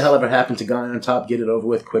 but what the hell ever happened to Guy on Top? Get it over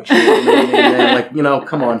with quick. Come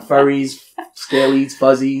on, furries, scalies,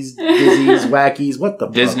 fuzzies, dizzies, wackies, what the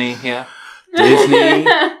Disney, fuck? yeah. Disney.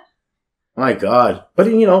 My God. But,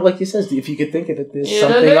 like you said, if you could think of it, there's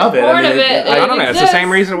something of it. I don't know. It's the same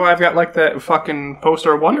reason why I've got, like, that fucking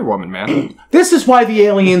poster of Wonder Woman, man. This is why the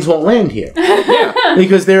aliens won't land here. Yeah.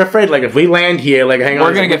 Because they're afraid, like, if we land here, like, hang on.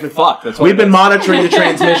 We're going to get fucked. That's what we've been monitoring the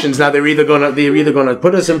transmissions. Now they're either going to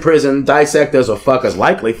put us in prison, dissect us, or fuck us.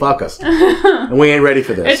 Likely fuck us. And we ain't ready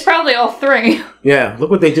for this. It's probably all three. Yeah. Look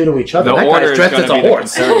what they do to each other. That guy's dressed as a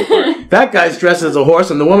horse. That guy's dressed as a horse,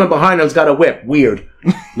 and the woman behind him's got a whip. Weird.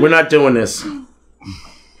 We're not doing this.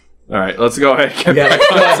 All right, let's go ahead and get back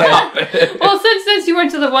on topic. Well, since you went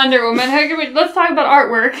to the Wonder Woman, let's talk about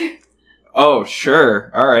artwork. Oh, sure.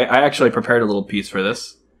 All right, I actually prepared a little piece for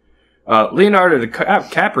this. Leonardo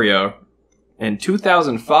DiCaprio in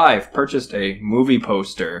 2005 purchased a movie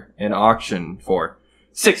poster in auction for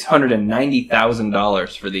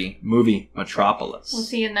 $690,000 for the movie Metropolis.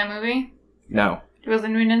 Was he in that movie? No. He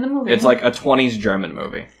wasn't even in the movie. It's like a 20s German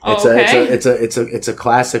movie. It's a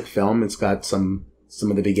classic film. It's got some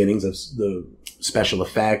of the beginnings of the special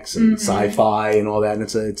effects and sci-fi and all that. And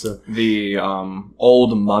it's the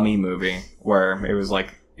old Mummy movie where it was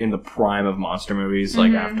like in the prime of monster movies,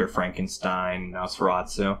 like after Frankenstein,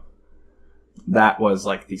 Nosferatu. That was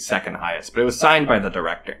like the second highest, but it was signed by the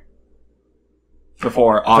director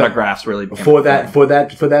before autographs really became for that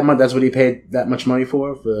month. That's what he paid that much money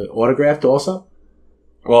for autographed also.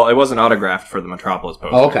 Well, it wasn't autographed for the Metropolis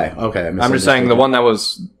poster. Oh, okay. I'm just saying the one that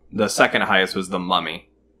was the second highest was the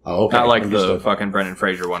Mummy. Oh, okay. Not like the fucking Brendan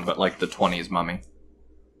Fraser one, but like the 20s Mummy.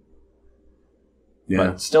 Yeah.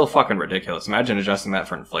 But still fucking ridiculous. Imagine adjusting that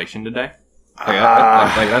for inflation today.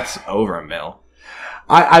 Like that's over $1 million.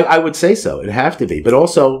 I would say so. It'd have to be. But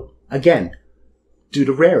also, again, due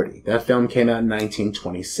to rarity. That film came out in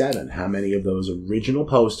 1927. How many of those original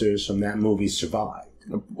posters from that movie survived?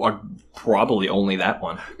 Probably only that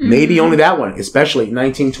one. Maybe only that one. Especially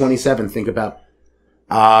 1927. Think about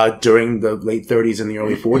during the late 30s and the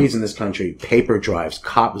early 40s in this country, paper drives,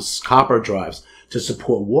 copper drives to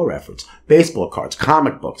support war efforts, baseball cards,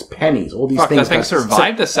 comic books, pennies, all these things. That thing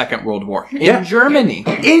survived the Second World War in Germany.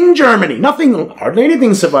 In Germany. Hardly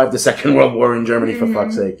anything survived the Second World War in Germany, for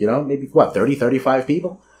fuck's sake. Maybe, 30, 35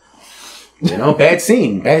 people? Bad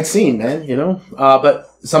scene, man, But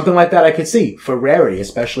something like that I could see for rarity,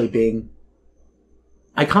 especially being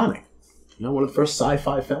iconic. One of the first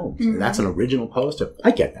sci-fi films. And that's an original poster.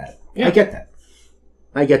 I get that. Yeah. I get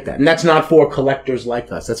that. And that's not for collectors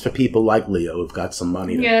like us. That's for people like Leo who've got some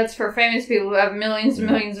money. Yeah, that's for famous people who have millions and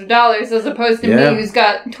millions of dollars as opposed to me who's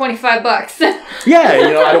got $25. Yeah,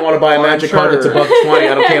 I don't want to buy a magic card that's above 20.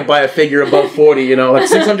 I can't buy a figure above 40, like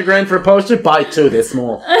 $600,000 for a poster? Buy two, they're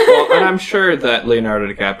small. Well, and I'm sure that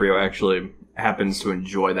Leonardo DiCaprio actually happens to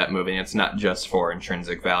enjoy that movie, and it's not just for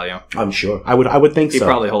intrinsic value. I'm sure. I would think so. He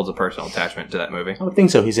probably holds a personal attachment to that movie. I would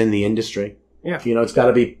think so. He's in the industry. Yeah. It's got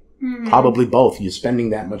to be probably both. You're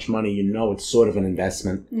spending that much money, it's sort of an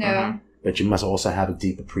investment. Yeah. But you must also have a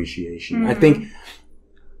deep appreciation. I think,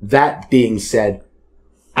 that being said,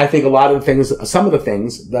 I think some of the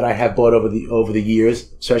things that I have bought over the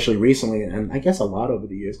years, especially recently, and I guess a lot over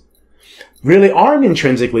the years, really aren't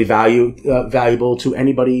intrinsically valuable to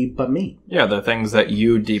anybody but me. Yeah, the things that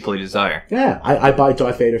you deeply desire. Yeah, I buy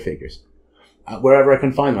Darth Vader figures. Wherever I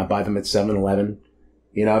can find them, I buy them at 7-Eleven.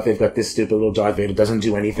 If they've got this stupid little Darth Vader, doesn't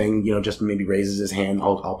do anything, just maybe raises his hand,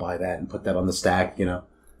 I'll buy that and put that on the stack,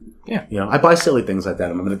 Yeah. You know, I buy silly things like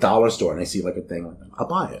that. I'm in a dollar store and I see like a thing like that. I'll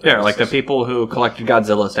buy it. Yeah, like the people who collected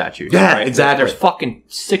Godzilla statues. Yeah, right? exactly. There's fucking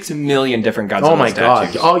 6 million different Godzilla statues. Oh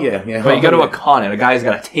my god. Oh yeah, yeah. But you go to a con and a guy's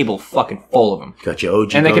got a table fucking full of them. Got your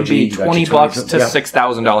OG. And they could be Goji, $20 to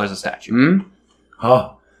 $6,000 a statue. Mm-hmm.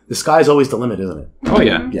 Oh, the sky's always the limit, isn't it? Oh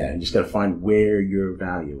yeah. Yeah, you just got to find where your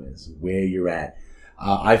value is, where you're at.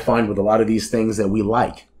 I find with a lot of these things that we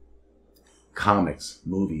like, comics,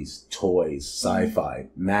 movies, toys, sci-fi,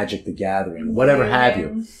 Magic the Gathering, whatever have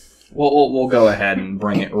you. We'll go ahead and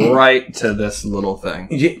bring it right to this little thing.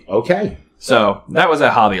 Yeah, okay. So, that was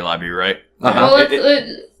at Hobby Lobby, right? Well,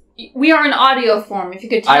 we are in audio form, if you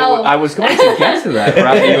could tell. I was going to get to that,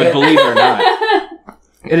 whether you would believe it or not.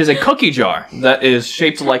 It is a cookie jar that is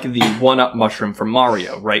shaped like the 1-Up mushroom from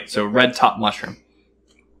Mario, right? So, red top mushroom.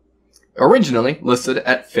 Originally listed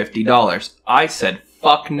at $50. I said,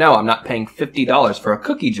 fuck no, I'm not paying $50 for a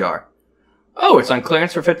cookie jar. Oh, it's on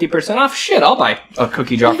clearance for 50% off? Shit, I'll buy a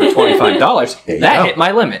cookie jar for $25. That hit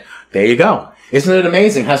my limit. There you go. Isn't it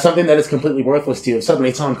amazing how something that is completely worthless to you, suddenly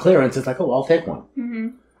it's on clearance, it's like, oh, I'll take one. Mm-hmm.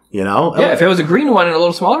 You know? Yeah, if it was a green one and a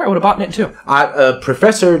little smaller, I would have bought it too.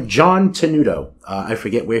 Professor John Tenuto, I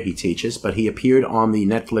forget where he teaches, but he appeared on the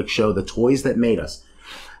Netflix show The Toys That Made Us.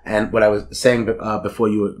 And what I was saying before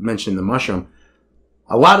you mentioned the mushroom,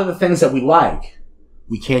 a lot of the things that we like,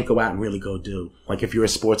 we can't go out and really go do. Like if you're a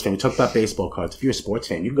sports fan, we talked about baseball cards. If you're a sports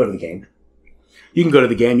fan, you can go to the game. You can go to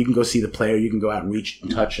the game, you can go see the player, you can go out and reach and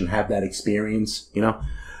touch and have that experience, you know?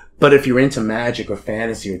 But if you're into Magic or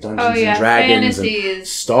fantasy or Dungeons and Dragons and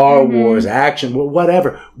Star Wars, action,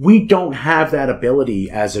 whatever, we don't have that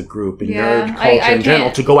ability as a group in nerd culture in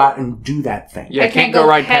general to go out and do that thing. Yeah, I can't go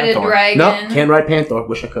ride pet Panther. A dragon. No, can't ride Panther.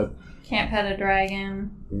 Wish I could. Can't pet a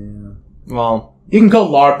dragon. Yeah. Well, you can go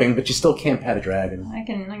LARPing, but you still can't pet a dragon. I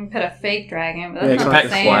can pet a fake dragon, but that's not not the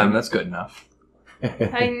the same. same. That's good enough. I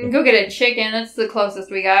can go get a chicken. That's the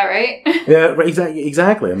closest we got, right? Yeah,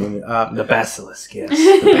 exactly. I mean, the basilisk, yes.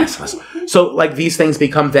 The basilisk. So, like, these things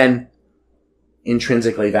become then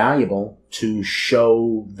intrinsically valuable to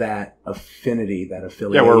show that affinity, that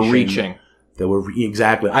affiliation. Yeah, we're reaching.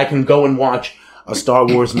 Exactly. I can go and watch a Star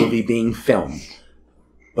Wars movie being filmed,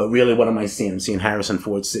 but really, what am I seeing? I'm seeing Harrison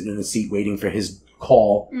Ford sitting in a seat waiting for his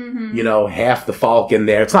call. Mm-hmm. You know, half the Falcon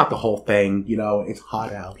there. It's not the whole thing. You know, it's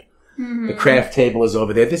hot out. Mm-hmm. The craft table is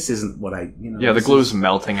over there. This isn't what Yeah, the glue's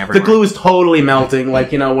melting everywhere. The glue is totally melting.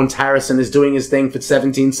 Like, you know, when Harrison is doing his thing for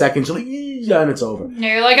 17 seconds, you're like, yeah, and it's over.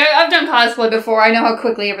 Yeah, you're like, I've done cosplay before. I know how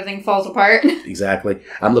quickly everything falls apart. Exactly.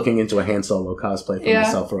 I'm looking into a Han Solo cosplay for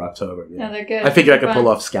myself for October. Yeah, they're good. I figure I could pull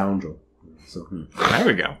off Scoundrel. So, There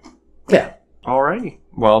we go. Yeah. Alrighty.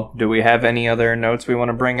 Well, do we have any other notes we want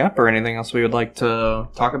to bring up or anything else we would like to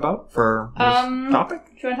talk about for this topic?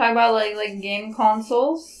 Do you want to talk about like game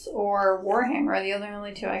consoles or Warhammer? Are the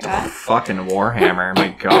only two I got. Fucking Warhammer, my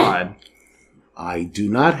god. I do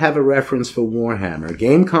not have a reference for Warhammer.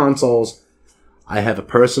 Game consoles, I have a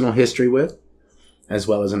personal history with, as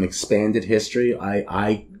well as an expanded history.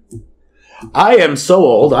 I am so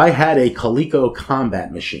old, I had a Coleco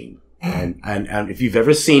combat machine. And if you've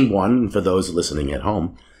ever seen one, for those listening at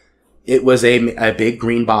home, it was a big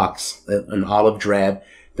green box, an olive drab,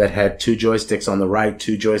 that had 2 joysticks on the right,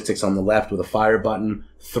 2 joysticks on the left with a fire button,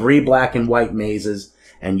 3 black and white mazes,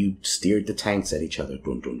 and you steered the tanks at each other.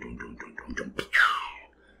 Dun, dun, dun, dun, dun, dun, dun.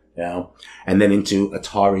 You know? And then into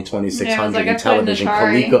Atari 2600 and television,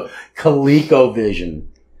 Coleco Vision.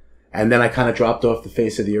 And then I kind of dropped off the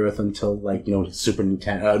face of the earth until, like, you know, Super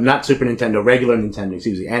Nintendo, not Super Nintendo, regular Nintendo,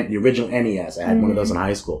 excuse me, and the original NES. I had one of those in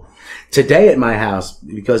high school. Today at my house,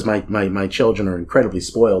 because my children are incredibly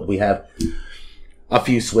spoiled, we have a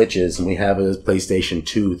few Switches, and we have a PlayStation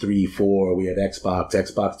 2, 3, 4, we have Xbox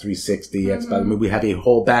 360, Xbox. I mean, we have a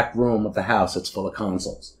whole back room of the house that's full of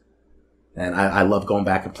consoles. And I love going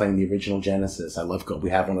back and playing the original Genesis. We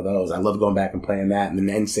have one of those. I love going back and playing that, and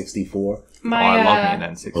the N64. I love me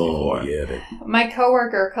an N64. Oh, yeah. My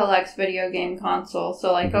coworker collects video game consoles,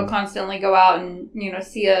 so like he'll constantly go out and, you know,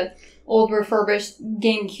 see a old refurbished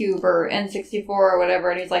GameCube or N64 or whatever,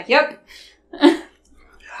 and he's like, yep.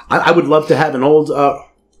 I would love to have an old,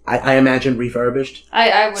 I imagine refurbished.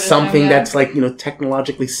 I would something that's like, you know,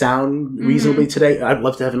 technologically sound reasonably today. I'd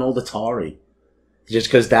love to have an old Atari. Just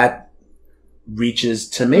because that reaches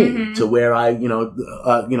to me, to where I,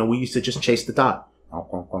 we used to just chase the dot.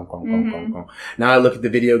 Now I look at the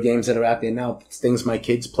video games that are out there now, things my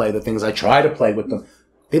kids play, the things I try to play with them,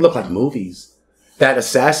 they look like movies. That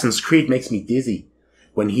Assassin's Creed makes me dizzy.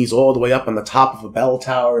 When he's all the way up on the top of a bell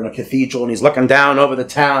tower in a cathedral and he's looking down over the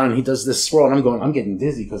town and he does this swirl and I'm getting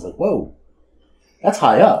dizzy because like, whoa. That's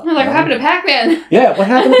high up. Like, what happened to Pac-Man? Yeah, what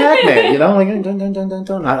happened to Pac-Man? You know, like, dun, dun, dun, dun,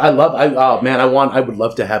 dun. I would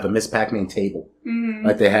love to have a Miss Pac-Man table.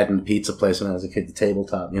 Like they had in the pizza place when I was a kid, the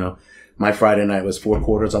tabletop, you know. My Friday night was 4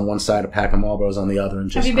 quarters on one side, a pack of Marlboros on the other. And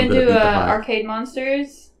just, have you been to Arcade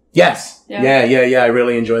Monsters? Yes. Yeah. I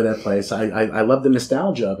really enjoy that place. I love the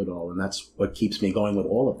nostalgia of it all, and that's what keeps me going with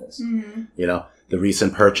all of this. You know, the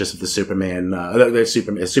recent purchase of the Superman,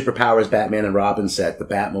 Superpowers Batman and Robin set, the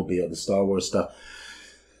Batmobile, the Star Wars stuff,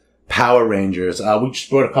 Power Rangers. We just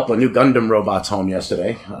brought a couple of new Gundam robots home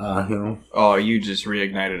yesterday. You know. Oh, you just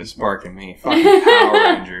reignited a spark in me. Fucking Power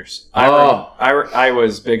Rangers. I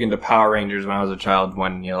was big into Power Rangers when I was a child.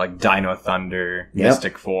 When like Dino Thunder,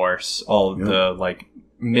 Mystic Force, all of the like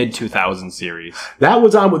mid-2000 series. That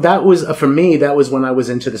was for me. That was when I was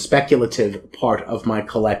into the speculative part of my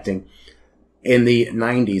collecting in the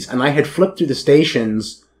 90s, and I had flipped through the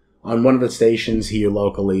stations on one of the stations here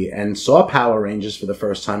locally and saw Power Rangers for the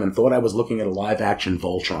first time and thought I was looking at a live-action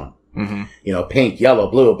Voltron. You know, pink,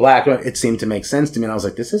 yellow, blue, black. It seemed to make sense to me, and I was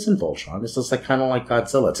like, this isn't Voltron. This is like kind of like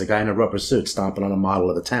Godzilla. It's a guy in a rubber suit stomping on a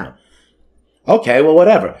model of the town. Okay, well,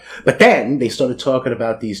 whatever. But then they started talking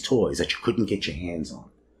about these toys that you couldn't get your hands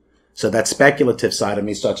on. So that speculative side of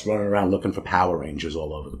me starts running around looking for Power Rangers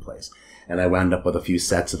all over the place. And I wound up with a few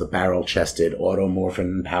sets of the barrel-chested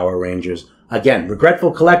Automorphin Power Rangers. Again,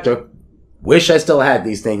 regretful collector. Wish I still had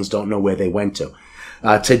these things. Don't know where they went to.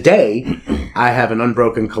 Today, I have an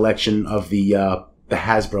unbroken collection of the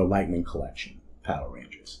Hasbro Lightning Collection Power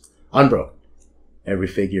Rangers. Unbroken. Every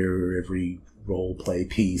figure, every role-play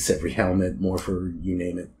piece, every helmet, morpher, you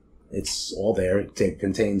name it. It's all there. It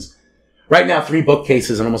contains, right now, 3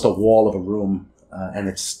 bookcases and almost a wall of a room. And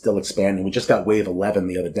it's still expanding. We just got Wave 11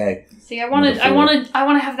 the other day. See, I want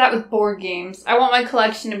to have that with board games. I want my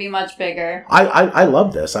collection to be much bigger. I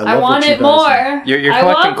love this. I want it more. You're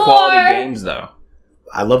collecting quality games, though.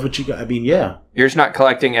 I love what you got. I mean, yeah. You're just not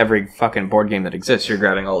collecting every fucking board game that exists. You're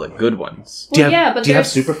grabbing all the good ones. Well, do you have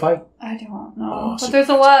Super Fight? I don't know. But there's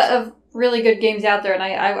a lot of really good games out there, and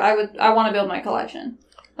I want to build my collection.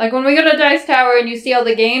 Like when we go to Dice Tower and you see all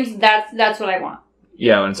the games, that's what I want.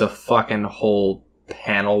 Yeah, and it's a fucking whole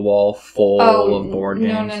panel wall full of board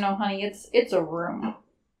games. No, honey. It's a room.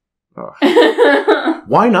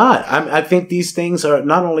 Why not? I think these things are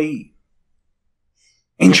not only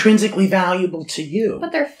intrinsically valuable to you,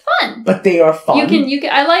 but they're fun. But they are fun. You can.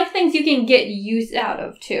 I like things you can get use out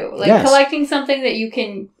of too. Like collecting something that you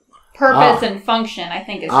can purpose and function. I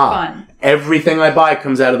think is fun. Everything I buy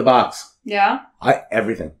comes out of the box. Yeah.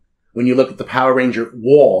 Everything. When you look at the Power Ranger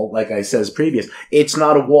wall, like I said previous, it's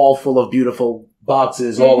not a wall full of beautiful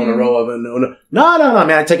boxes all in a row of no,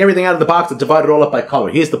 man. I take everything out of the box and divide it all up by color.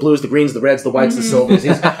 Here's the blues, the greens, the reds, the whites, the silvers.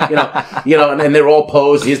 Here's, and they're all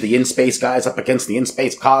posed. Here's the in-space guys up against the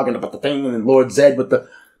in-space cog and about the thing, and then Lord Zed with the.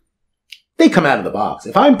 They come out of the box.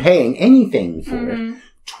 If I'm paying anything for it,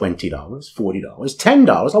 $20, $40,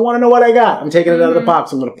 $10, I want to know what I got. I'm taking it out of the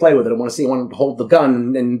box. I'm going to play with it. I want to see. I want to hold the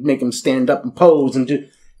gun and make him stand up and pose and do.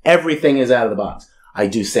 Everything is out of the box. I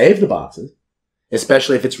do save the boxes,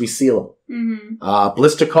 especially if it's resealable.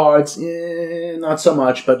 Blister cards, not so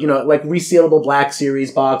much, but like resealable Black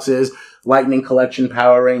Series boxes, Lightning Collection,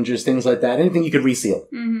 Power Rangers, things like that. Anything you could reseal.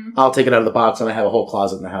 I'll take it out of the box, and I have a whole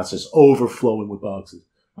closet in the house just overflowing with boxes.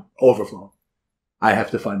 Overflowing. I have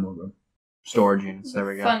to find more room. Storage units, there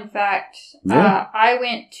we go. Fun fact. I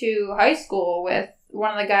went to high school with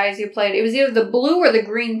one of the guys who played, it was either the blue or the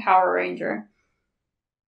green Power Ranger.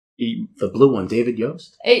 The blue one, David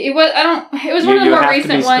Yost? It was one of the more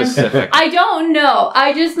recent ones. I don't know.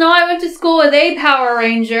 I just know I went to school with a Power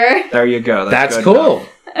Ranger. There you go. That's cool.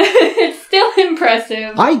 It's still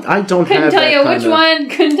impressive. I don't couldn't have tell that you kind which one,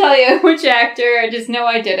 couldn't tell you which actor. I just know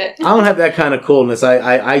I did it. I don't have that kind of coolness.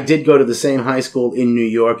 I did go to the same high school in New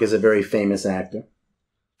York as a very famous actor.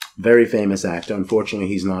 Very famous actor. Unfortunately,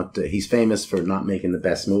 he's not. He's famous for not making the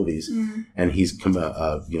best movies, and he's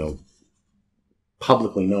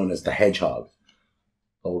publicly known as the Hedgehog.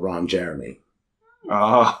 Old Ron Jeremy.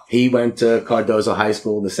 He went to Cardozo High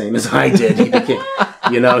School the same as I did. He became,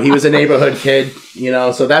 he was a neighborhood kid.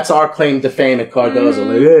 So that's our claim to fame at Cardozo.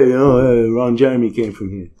 Like, hey, Ron Jeremy came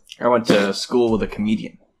from here. I went to school with a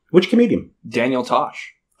comedian. Which comedian? Daniel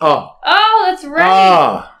Tosh. Oh, that's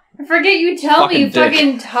right. I forget you tell me you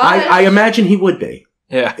fucking Tosh. I imagine he would be.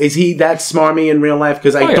 Yeah. Is he that smarmy in real life?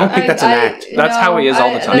 Because I don't think that's an act. That's how he is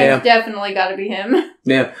all the time. That's definitely got to be him.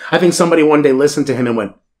 Yeah. I think somebody one day listened to him and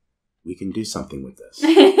went, we can do something with this.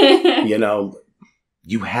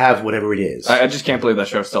 You have whatever it is. I just can't believe that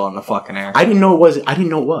show's still on the fucking air. I didn't know it was.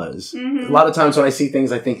 A lot of times when I see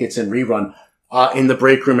things, I think it's in rerun. In the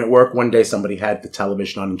break room at work, one day somebody had the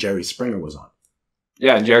television on and Jerry Springer was on.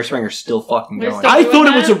 Yeah, Jerry Springer's still fucking They're going. still I doing thought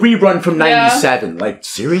it that? was a rerun from Yeah. 97. Like,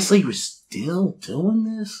 seriously? We're still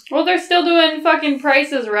doing this? Well, they're still doing fucking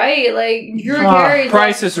Price is Right. Like, Drew Carey's...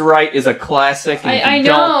 Price is Right is a classic, and I if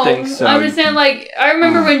you know. don't think so... I'm just saying, like, I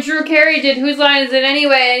remember when Drew Carey did Whose Line Is It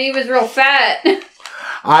Anyway, and he was real fat.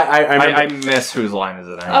 I miss Whose Line Is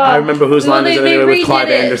It Anyway? I remember Whose Line Is It Anyway with Clive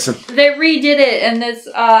it. Anderson. They redid it, and this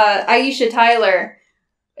Aisha Tyler...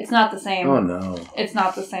 It's not the same. Oh, no. It's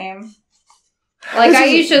not the same. Like,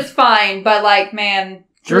 Aisha's fine, but, like, man...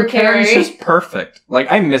 Drew Carey's just perfect.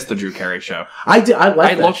 Like, I miss the Drew Carey show. I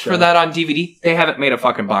looked for that on DVD. They haven't made a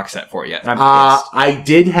fucking box set for it yet. I'm pissed. I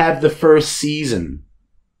did have the first season.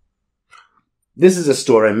 This is a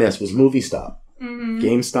store I missed, was Movie Stop. Mm-hmm.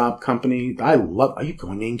 GameStop company. Are you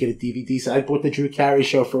going in and get a DVD set? I bought the Drew Carey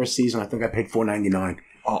show first season. I think I paid $4.99.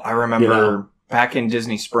 Oh, I remember back in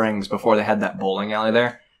Disney Springs, before they had that bowling alley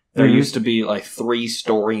there used to be like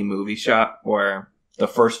 3-story movie shop where the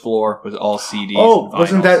first floor was all CDs. Oh, and vinyls.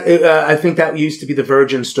 wasn't that? I think that used to be the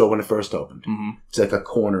Virgin store when it first opened. Mm-hmm. It's like a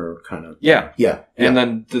corner kind of. Yeah. And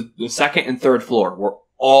then the second and third floor were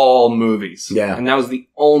all movies. Yeah. And that was the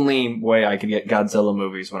only way I could get Godzilla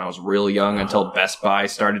movies when I was real young until Best Buy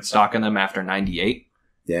started stocking them after 98.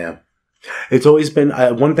 Yeah. It's always been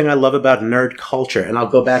one thing I love about nerd culture, and I'll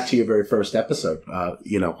go back to your very first episode.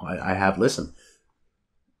 I have listened.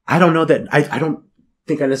 I don't know that I don't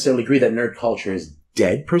think I necessarily agree that nerd culture is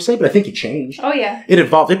dead per se, but I think it changed. Oh, yeah. It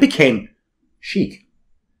evolved. It became chic.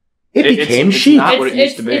 It became it's chic. not what it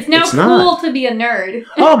used to be. It's now cool to be a nerd.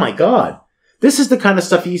 Oh my God. This is the kind of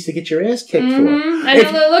stuff you used to get your ass kicked for. I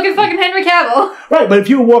know, look at fucking Henry Cavill. Right, but if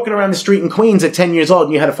you were walking around the street in Queens at 10 years old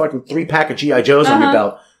and you had a fucking 3-pack of G.I. Joes on your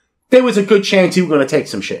belt, there was a good chance you were going to take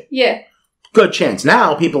some shit. Yeah. Good chance.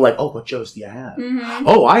 Now people are like, oh, what Joes do you have? Mm-hmm.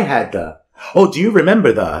 Oh, I had the... Oh, do you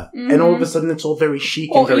remember the... Mm-hmm. And all of a sudden it's all very chic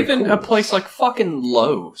and very even cool. a place like fucking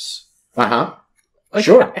Lowe's. Uh-huh. Like,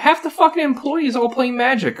 sure. Half the fucking employees all playing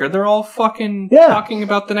Magic, or they're all fucking talking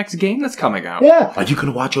about the next game that's coming out. Yeah. Are you going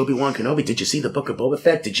to watch Obi-Wan Kenobi? Did you see the Book of Boba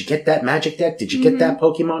Fett? Did you get that Magic deck? Did you get that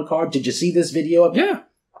Pokemon card? Did you see this video? Yeah.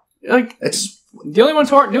 Like, it's... The only ones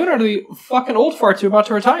who aren't doing it are the fucking old farts who are about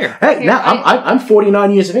to retire. Hey, now I'm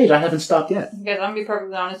 49 years of age. I haven't stopped yet. Guys, I'm going to be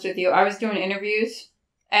perfectly honest with you. I was doing interviews,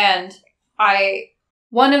 and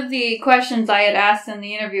one of the questions I had asked in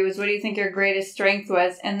the interview was, what do you think your greatest strength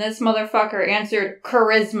was? And this motherfucker answered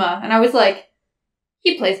charisma. And I was like,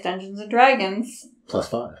 he plays Dungeons & Dragons.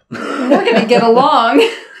 +5. We're going to get along.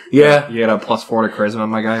 Yeah. You got a +4 to charisma,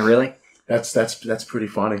 my guy, really? That's pretty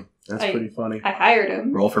funny. That's pretty funny. I hired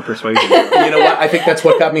him. Roll for persuasion. You know what? I think that's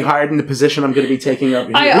what got me hired in the position I'm going to be taking up.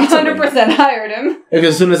 I 100% hired him.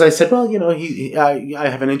 As soon as I said, well, you know, I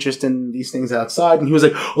have an interest in these things outside, and he was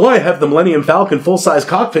like, oh, I have the Millennium Falcon full-size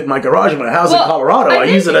cockpit in my garage in my house in Colorado. I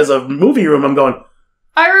use it as a movie room. I'm going...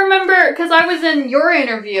 I remember, because I was in your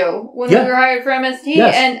interview when we were hired for MST,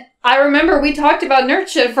 and I remember we talked about nerd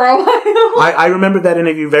shit for a while. I remember that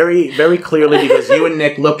interview very, very clearly because you and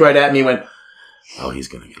Nick looked right at me and went, oh, he's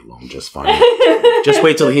going to get along just fine. Just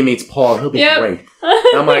wait till he meets Paul. He'll be great.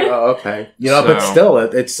 And I'm like, oh, okay. You know, but still,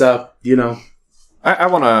 it's, you know. I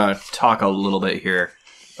want to talk a little bit here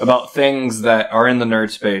about things that are in the nerd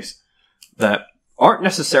space that aren't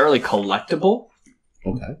necessarily collectible,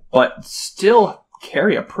 but still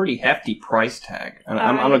carry a pretty hefty price tag. And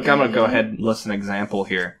I'm going to go ahead and list an example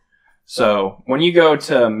here. So, when you go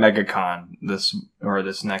to MegaCon this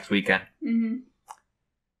next weekend,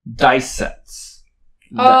 dice sets.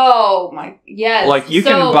 Oh my, yes. Like, you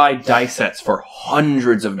can buy dice sets for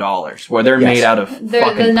hundreds of dollars, where they're made out of fucking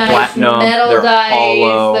the nice platinum, metal they're dice,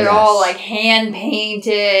 hollow. they're all like hand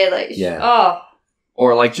painted, like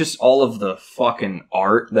or like just all of the fucking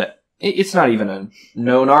art that it's not even a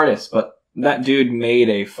known artist, but that dude made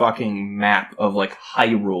a fucking map of like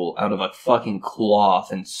Hyrule out of a fucking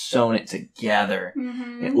cloth and sewn it together.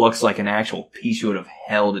 It looks like an actual piece you would have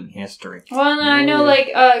held in history. Well, and I know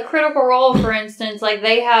like Critical Role, for instance, like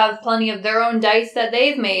they have plenty of their own dice that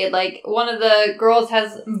they've made. Like one of the girls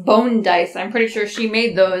has bone dice. I'm pretty sure she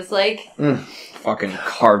made those. Like fucking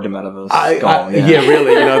carved them out of a skull. Yeah,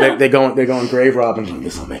 really. You know, they're going grave robbing.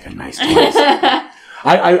 This will make a nice toy.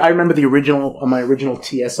 I remember my original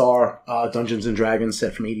TSR Dungeons and Dragons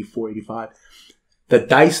set from 84, 85. The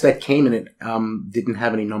dice that came in it didn't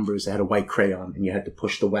have any numbers. They had a white crayon, and you had to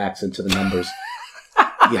push the wax into the numbers.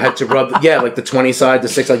 You had to rub, like the 20 side, the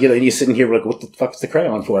 6 side, and you're sitting here like, what the fuck is the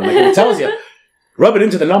crayon for? And like, it tells you, rub it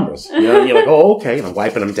into the numbers. You know, and you're like, oh, okay. And I'm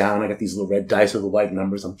wiping them down. I got these little red dice with the white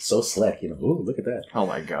numbers. I'm so slick. You know, ooh, look at that. Oh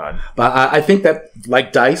my God. But I think that,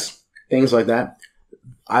 like dice, things like that,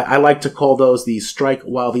 I like to call those the strike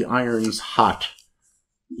while the iron's hot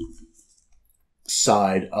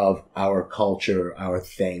side of our culture, our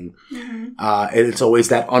thing. And it's always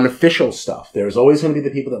that unofficial stuff. There's always going to be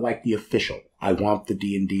the people that like the official. I want the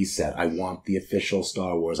D&D set. I want the official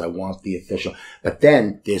Star Wars. I want the official. But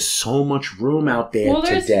then there's so much room out there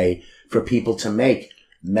today for people to make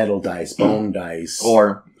metal dice, bone dice.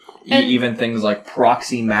 Or even things like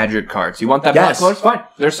proxy magic cards. You want that Black Lotus? Fine.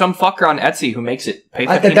 There's some fucker on Etsy who makes it. Pay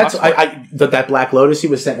 $15 that Black Lotus he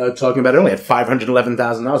was talking about earlier at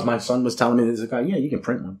 $511,000. My son was telling me, there's a guy, yeah, you can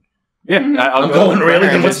print one. Yeah, I'm going, really?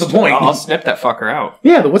 Then what's the point? I'll snip that fucker out.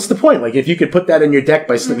 Yeah, but what's the point? Like, if you could put that in your deck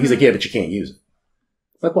by snipping, he's like, yeah, but you can't use it.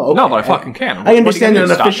 Like, well, okay. No, but I fucking can. I understand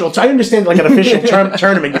an official. I understand like an official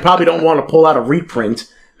tournament. You probably don't want to pull out a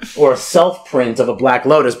reprint or a self-print of a Black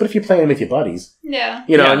Lotus, but if you're playing with your buddies, and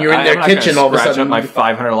you're in their kitchen, all of a sudden, my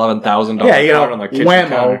 $511,000 card on the kitchen whammo,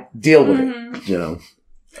 counter. Deal with it,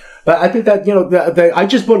 But I think that, I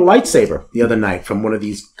just bought a lightsaber the other night from one of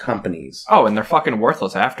these companies. Oh, and they're fucking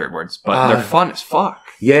worthless afterwards, but they're fun as fuck.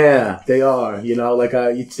 Yeah, they are.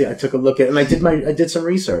 I took a look at it, and I did some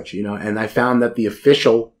research, and I found that the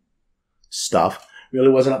official stuff really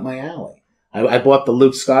wasn't up my alley. I bought the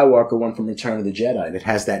Luke Skywalker one from Return of the Jedi, and it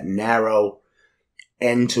has that narrow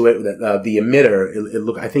end to it. The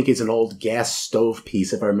emitter, I think it's an old gas stove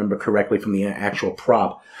piece, if I remember correctly, from the actual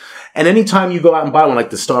prop. And anytime you go out and buy one, like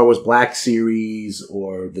the Star Wars Black Series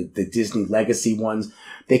or the Disney Legacy ones,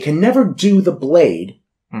 they can never do the blade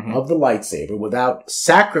of the lightsaber without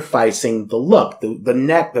sacrificing the look. The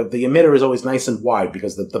neck, the emitter is always nice and wide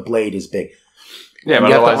because the blade is big. Yeah,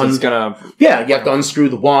 but otherwise it's gonna... Yeah, you have to unscrew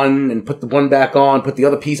the one and put the one back on, put the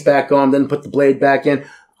other piece back on, then put the blade back in.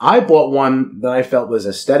 I bought one that I felt was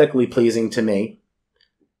aesthetically pleasing to me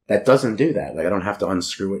that doesn't do that. Like, I don't have to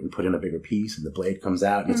unscrew it and put in a bigger piece, and the blade comes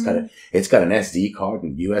out, and it's got an SD card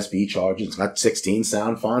and USB charger. It's got 16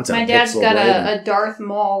 sound fonts. And my dad's got a Darth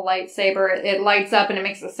Maul lightsaber. It lights up and it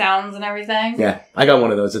makes the sounds and everything. Yeah, I got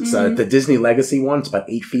one of those. It's the Disney Legacy one. It's about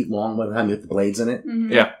 8 feet long by the time you get the blades in it.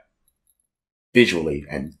 Yeah. Visually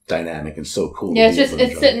and dynamic and so cool. Yeah, it's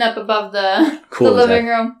sitting up above the living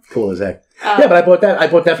room. Cool as heck. Yeah, but I bought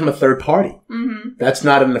that from a third party. That's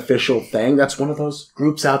not an official thing. That's one of those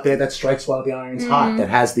groups out there that strikes while the iron's hot, that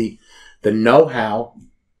has the know-how.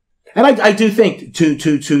 And I do think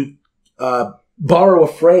to borrow a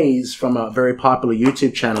phrase from a very popular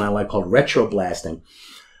YouTube channel I like called Retro Blasting.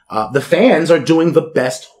 The fans are doing the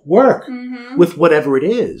best work with whatever it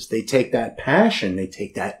is. They take that passion, they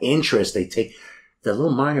take that interest, they take the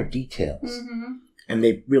little minor details, and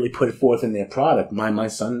they really put it forth in their product. My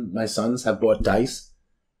sons have bought dice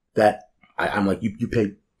that I'm like, you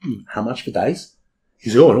paid how much for dice?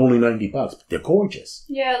 He's like, only $90, but they're gorgeous.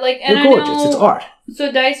 Yeah, like, and they're gorgeous. It's art.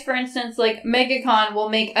 So dice, for instance, like MegaCon will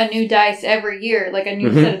make a new dice every year, like a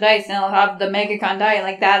new set of dice, and they'll have the MegaCon die.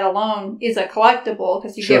 Like, that alone is a collectible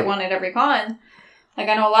because you get one at every con. Like,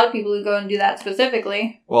 I know a lot of people who go and do that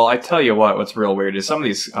specifically. Well, I tell you what's real weird is some of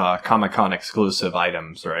these Comic-Con exclusive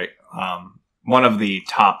items, right? One of the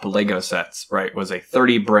top Lego sets, right, was a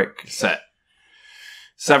 30-brick set.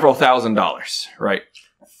 Several $1,000s, right?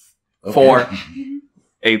 Okay. For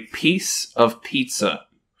a piece of pizza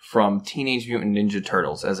from Teenage Mutant Ninja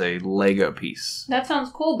Turtles as a Lego piece. That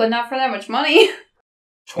sounds cool, but not for that much money.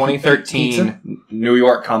 2013 New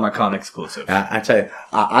York Comic-Con exclusive. I tell you,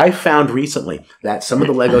 I found recently that some of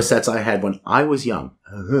the Lego sets I had when I was young,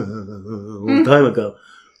 a long time ago,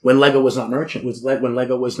 when Lego was not merchant, when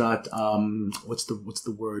Lego was not, what's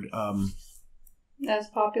the word? As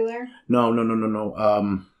popular?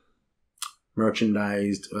 No.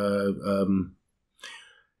 Merchandised,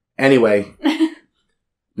 anyway,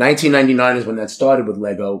 1999 is when that started with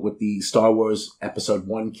Lego, with the Star Wars Episode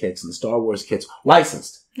 1 kits and the Star Wars kits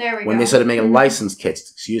licensed. There we go. When they started making licensed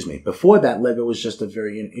kits, Before that, Lego was just a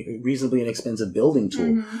very reasonably inexpensive building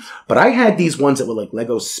tool. But I had these ones that were like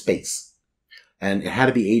Lego Space. And it had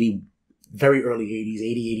to be very early 80s,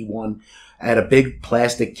 80, 81. I had a big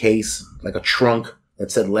plastic case, like a trunk,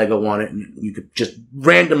 that said Lego on it, and you could just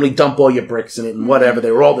randomly dump all your bricks in it and whatever. They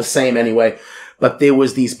were all the same anyway. But there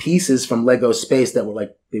was these pieces from Lego Space that were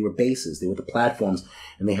like, they were bases. They were the platforms,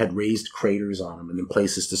 and they had raised craters on them and then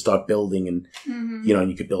places to start building. And,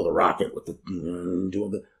 you could build a rocket with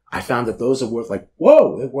I found that those are worth they're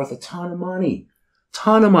worth a ton of money.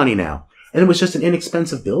 Ton of money now. And it was just an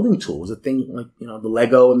inexpensive building tool. It was a thing like, the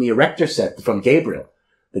Lego and the Erector set from Gabriel.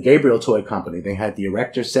 The Gabriel Toy Company, they had the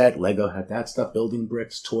Erector set. Lego had that stuff, building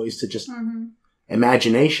bricks, toys to just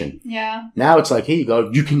imagination. Yeah. Now it's like, here you go.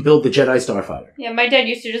 You can build the Jedi Starfighter. Yeah, my dad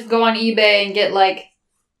used to just go on eBay and get, like,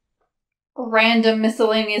 random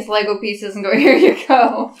miscellaneous Lego pieces and go, here you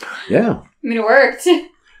go. Yeah. I mean, it worked.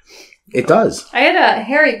 It does. I had a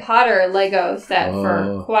Harry Potter Lego set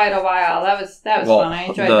for quite a while. That was fun. I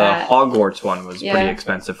enjoyed that. The Hogwarts one was pretty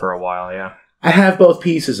expensive for a while, yeah. I have both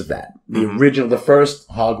pieces of that. The original, the first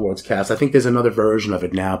Hogwarts cast. I think there's another version of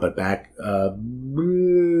it now, but back a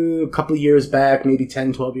couple of years back, maybe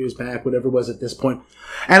 10, 12 years back, whatever it was at this point.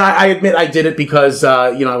 And I admit I did it because,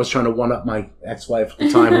 I was trying to one-up my ex-wife at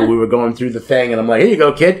the time when we were going through the thing, and I'm like, here you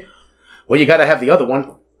go, kid. Well, you got to have the other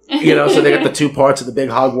one. So they got the 2 parts of the big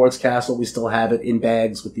Hogwarts castle. We still have it in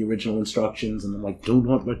bags with the original instructions, and I'm like, do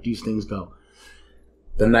not let these things go.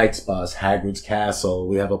 The Knight's Bus, Hagrid's Castle.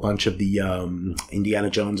 We have a bunch of the Indiana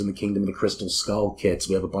Jones and the Kingdom of the Crystal Skull kits.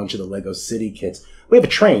 We have a bunch of the Lego City kits. We have a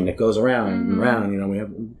train that goes around and around. We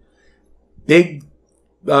have big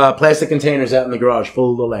plastic containers out in the garage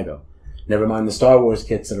full of the Lego. Never mind the Star Wars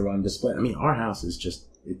kits that are on display. I mean, our house is just,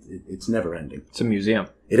 it's never ending. It's a museum.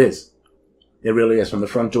 It is. It really is, from the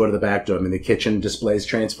front door to the back door. I mean, the kitchen displays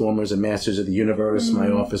Transformers and Masters of the Universe.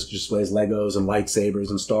 My office displays Legos and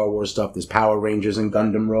lightsabers and Star Wars stuff. There's Power Rangers and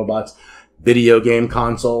Gundam robots, video game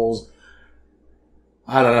consoles.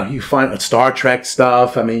 I don't know. You find Star Trek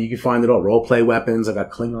stuff. I mean, you can find it all. Role-play weapons. I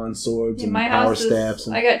got Klingon swords and power staffs.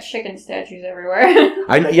 I got chicken statues everywhere.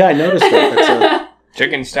 I noticed that.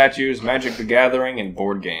 Chicken statues, Magic the Gathering, and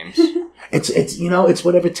board games. It's it's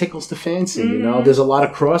whatever tickles the fancy, There's a lot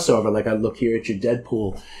of crossover. Like, I look here at your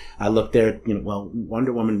Deadpool. I look there,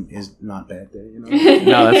 Wonder Woman is not bad there,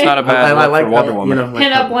 No, that's not a bad look for Wonder Woman.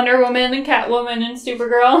 Pin up Wonder Woman and Catwoman and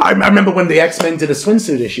Supergirl. I remember when the X-Men did a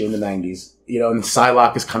swimsuit issue in the 90s, and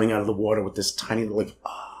Psylocke is coming out of the water with this tiny little,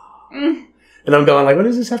 and I'm going like, what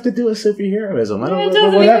does this have to do with superheroism? I don't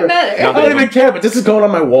know, whatever. I don't even care, but this is going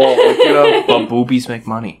on my wall, But boobies make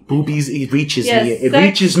money. Boobies, it reaches me. It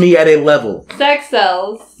reaches me at a level. Sex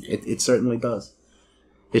sells. It certainly does.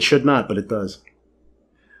 It should not, but it does.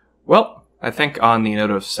 Well, I think on the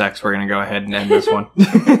note of sex, we're going to go ahead and end this one.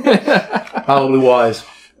 Probably wise.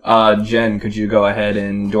 Jen, could you go ahead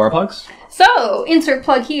and do our plugs? So, insert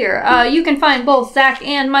plug here. You can find both Zach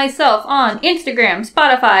and myself on Instagram,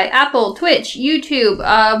 Spotify, Apple, Twitch, YouTube.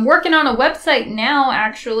 Working on a website now,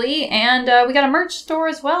 actually, and we got a merch store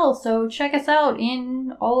as well, so check us out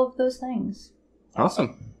in all of those things.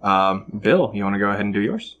 Awesome. Bill, you want to go ahead and do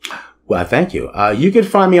yours? Well, thank you. You can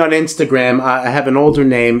find me on Instagram. I have an older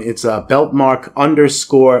name. It's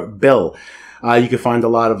beltmark_Bill. You can find a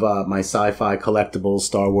lot of my sci-fi collectibles,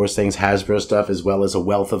 Star Wars things, Hasbro stuff, as well as a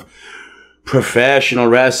wealth of professional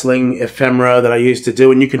wrestling ephemera that I used to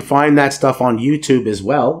do. And you can find that stuff on YouTube as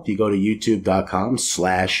well. If you go to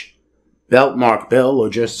youtube.com/BeltmarkBill or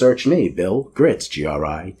just search me, Bill Gritz,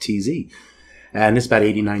 Gritz. And there's about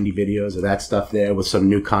 80, 90 videos of that stuff there with some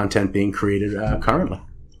new content being created currently.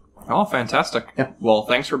 Oh, fantastic. Yeah. Well,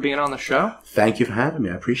 thanks for being on the show. Thank you for having me.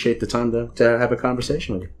 I appreciate the time to have a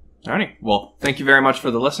conversation with you. Alrighty. Well, thank you very much for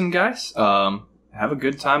the listen, guys. Have a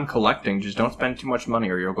good time collecting. Just don't spend too much money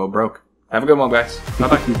or you'll go broke. Have a good one, guys.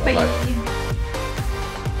 Bye-bye. Bye.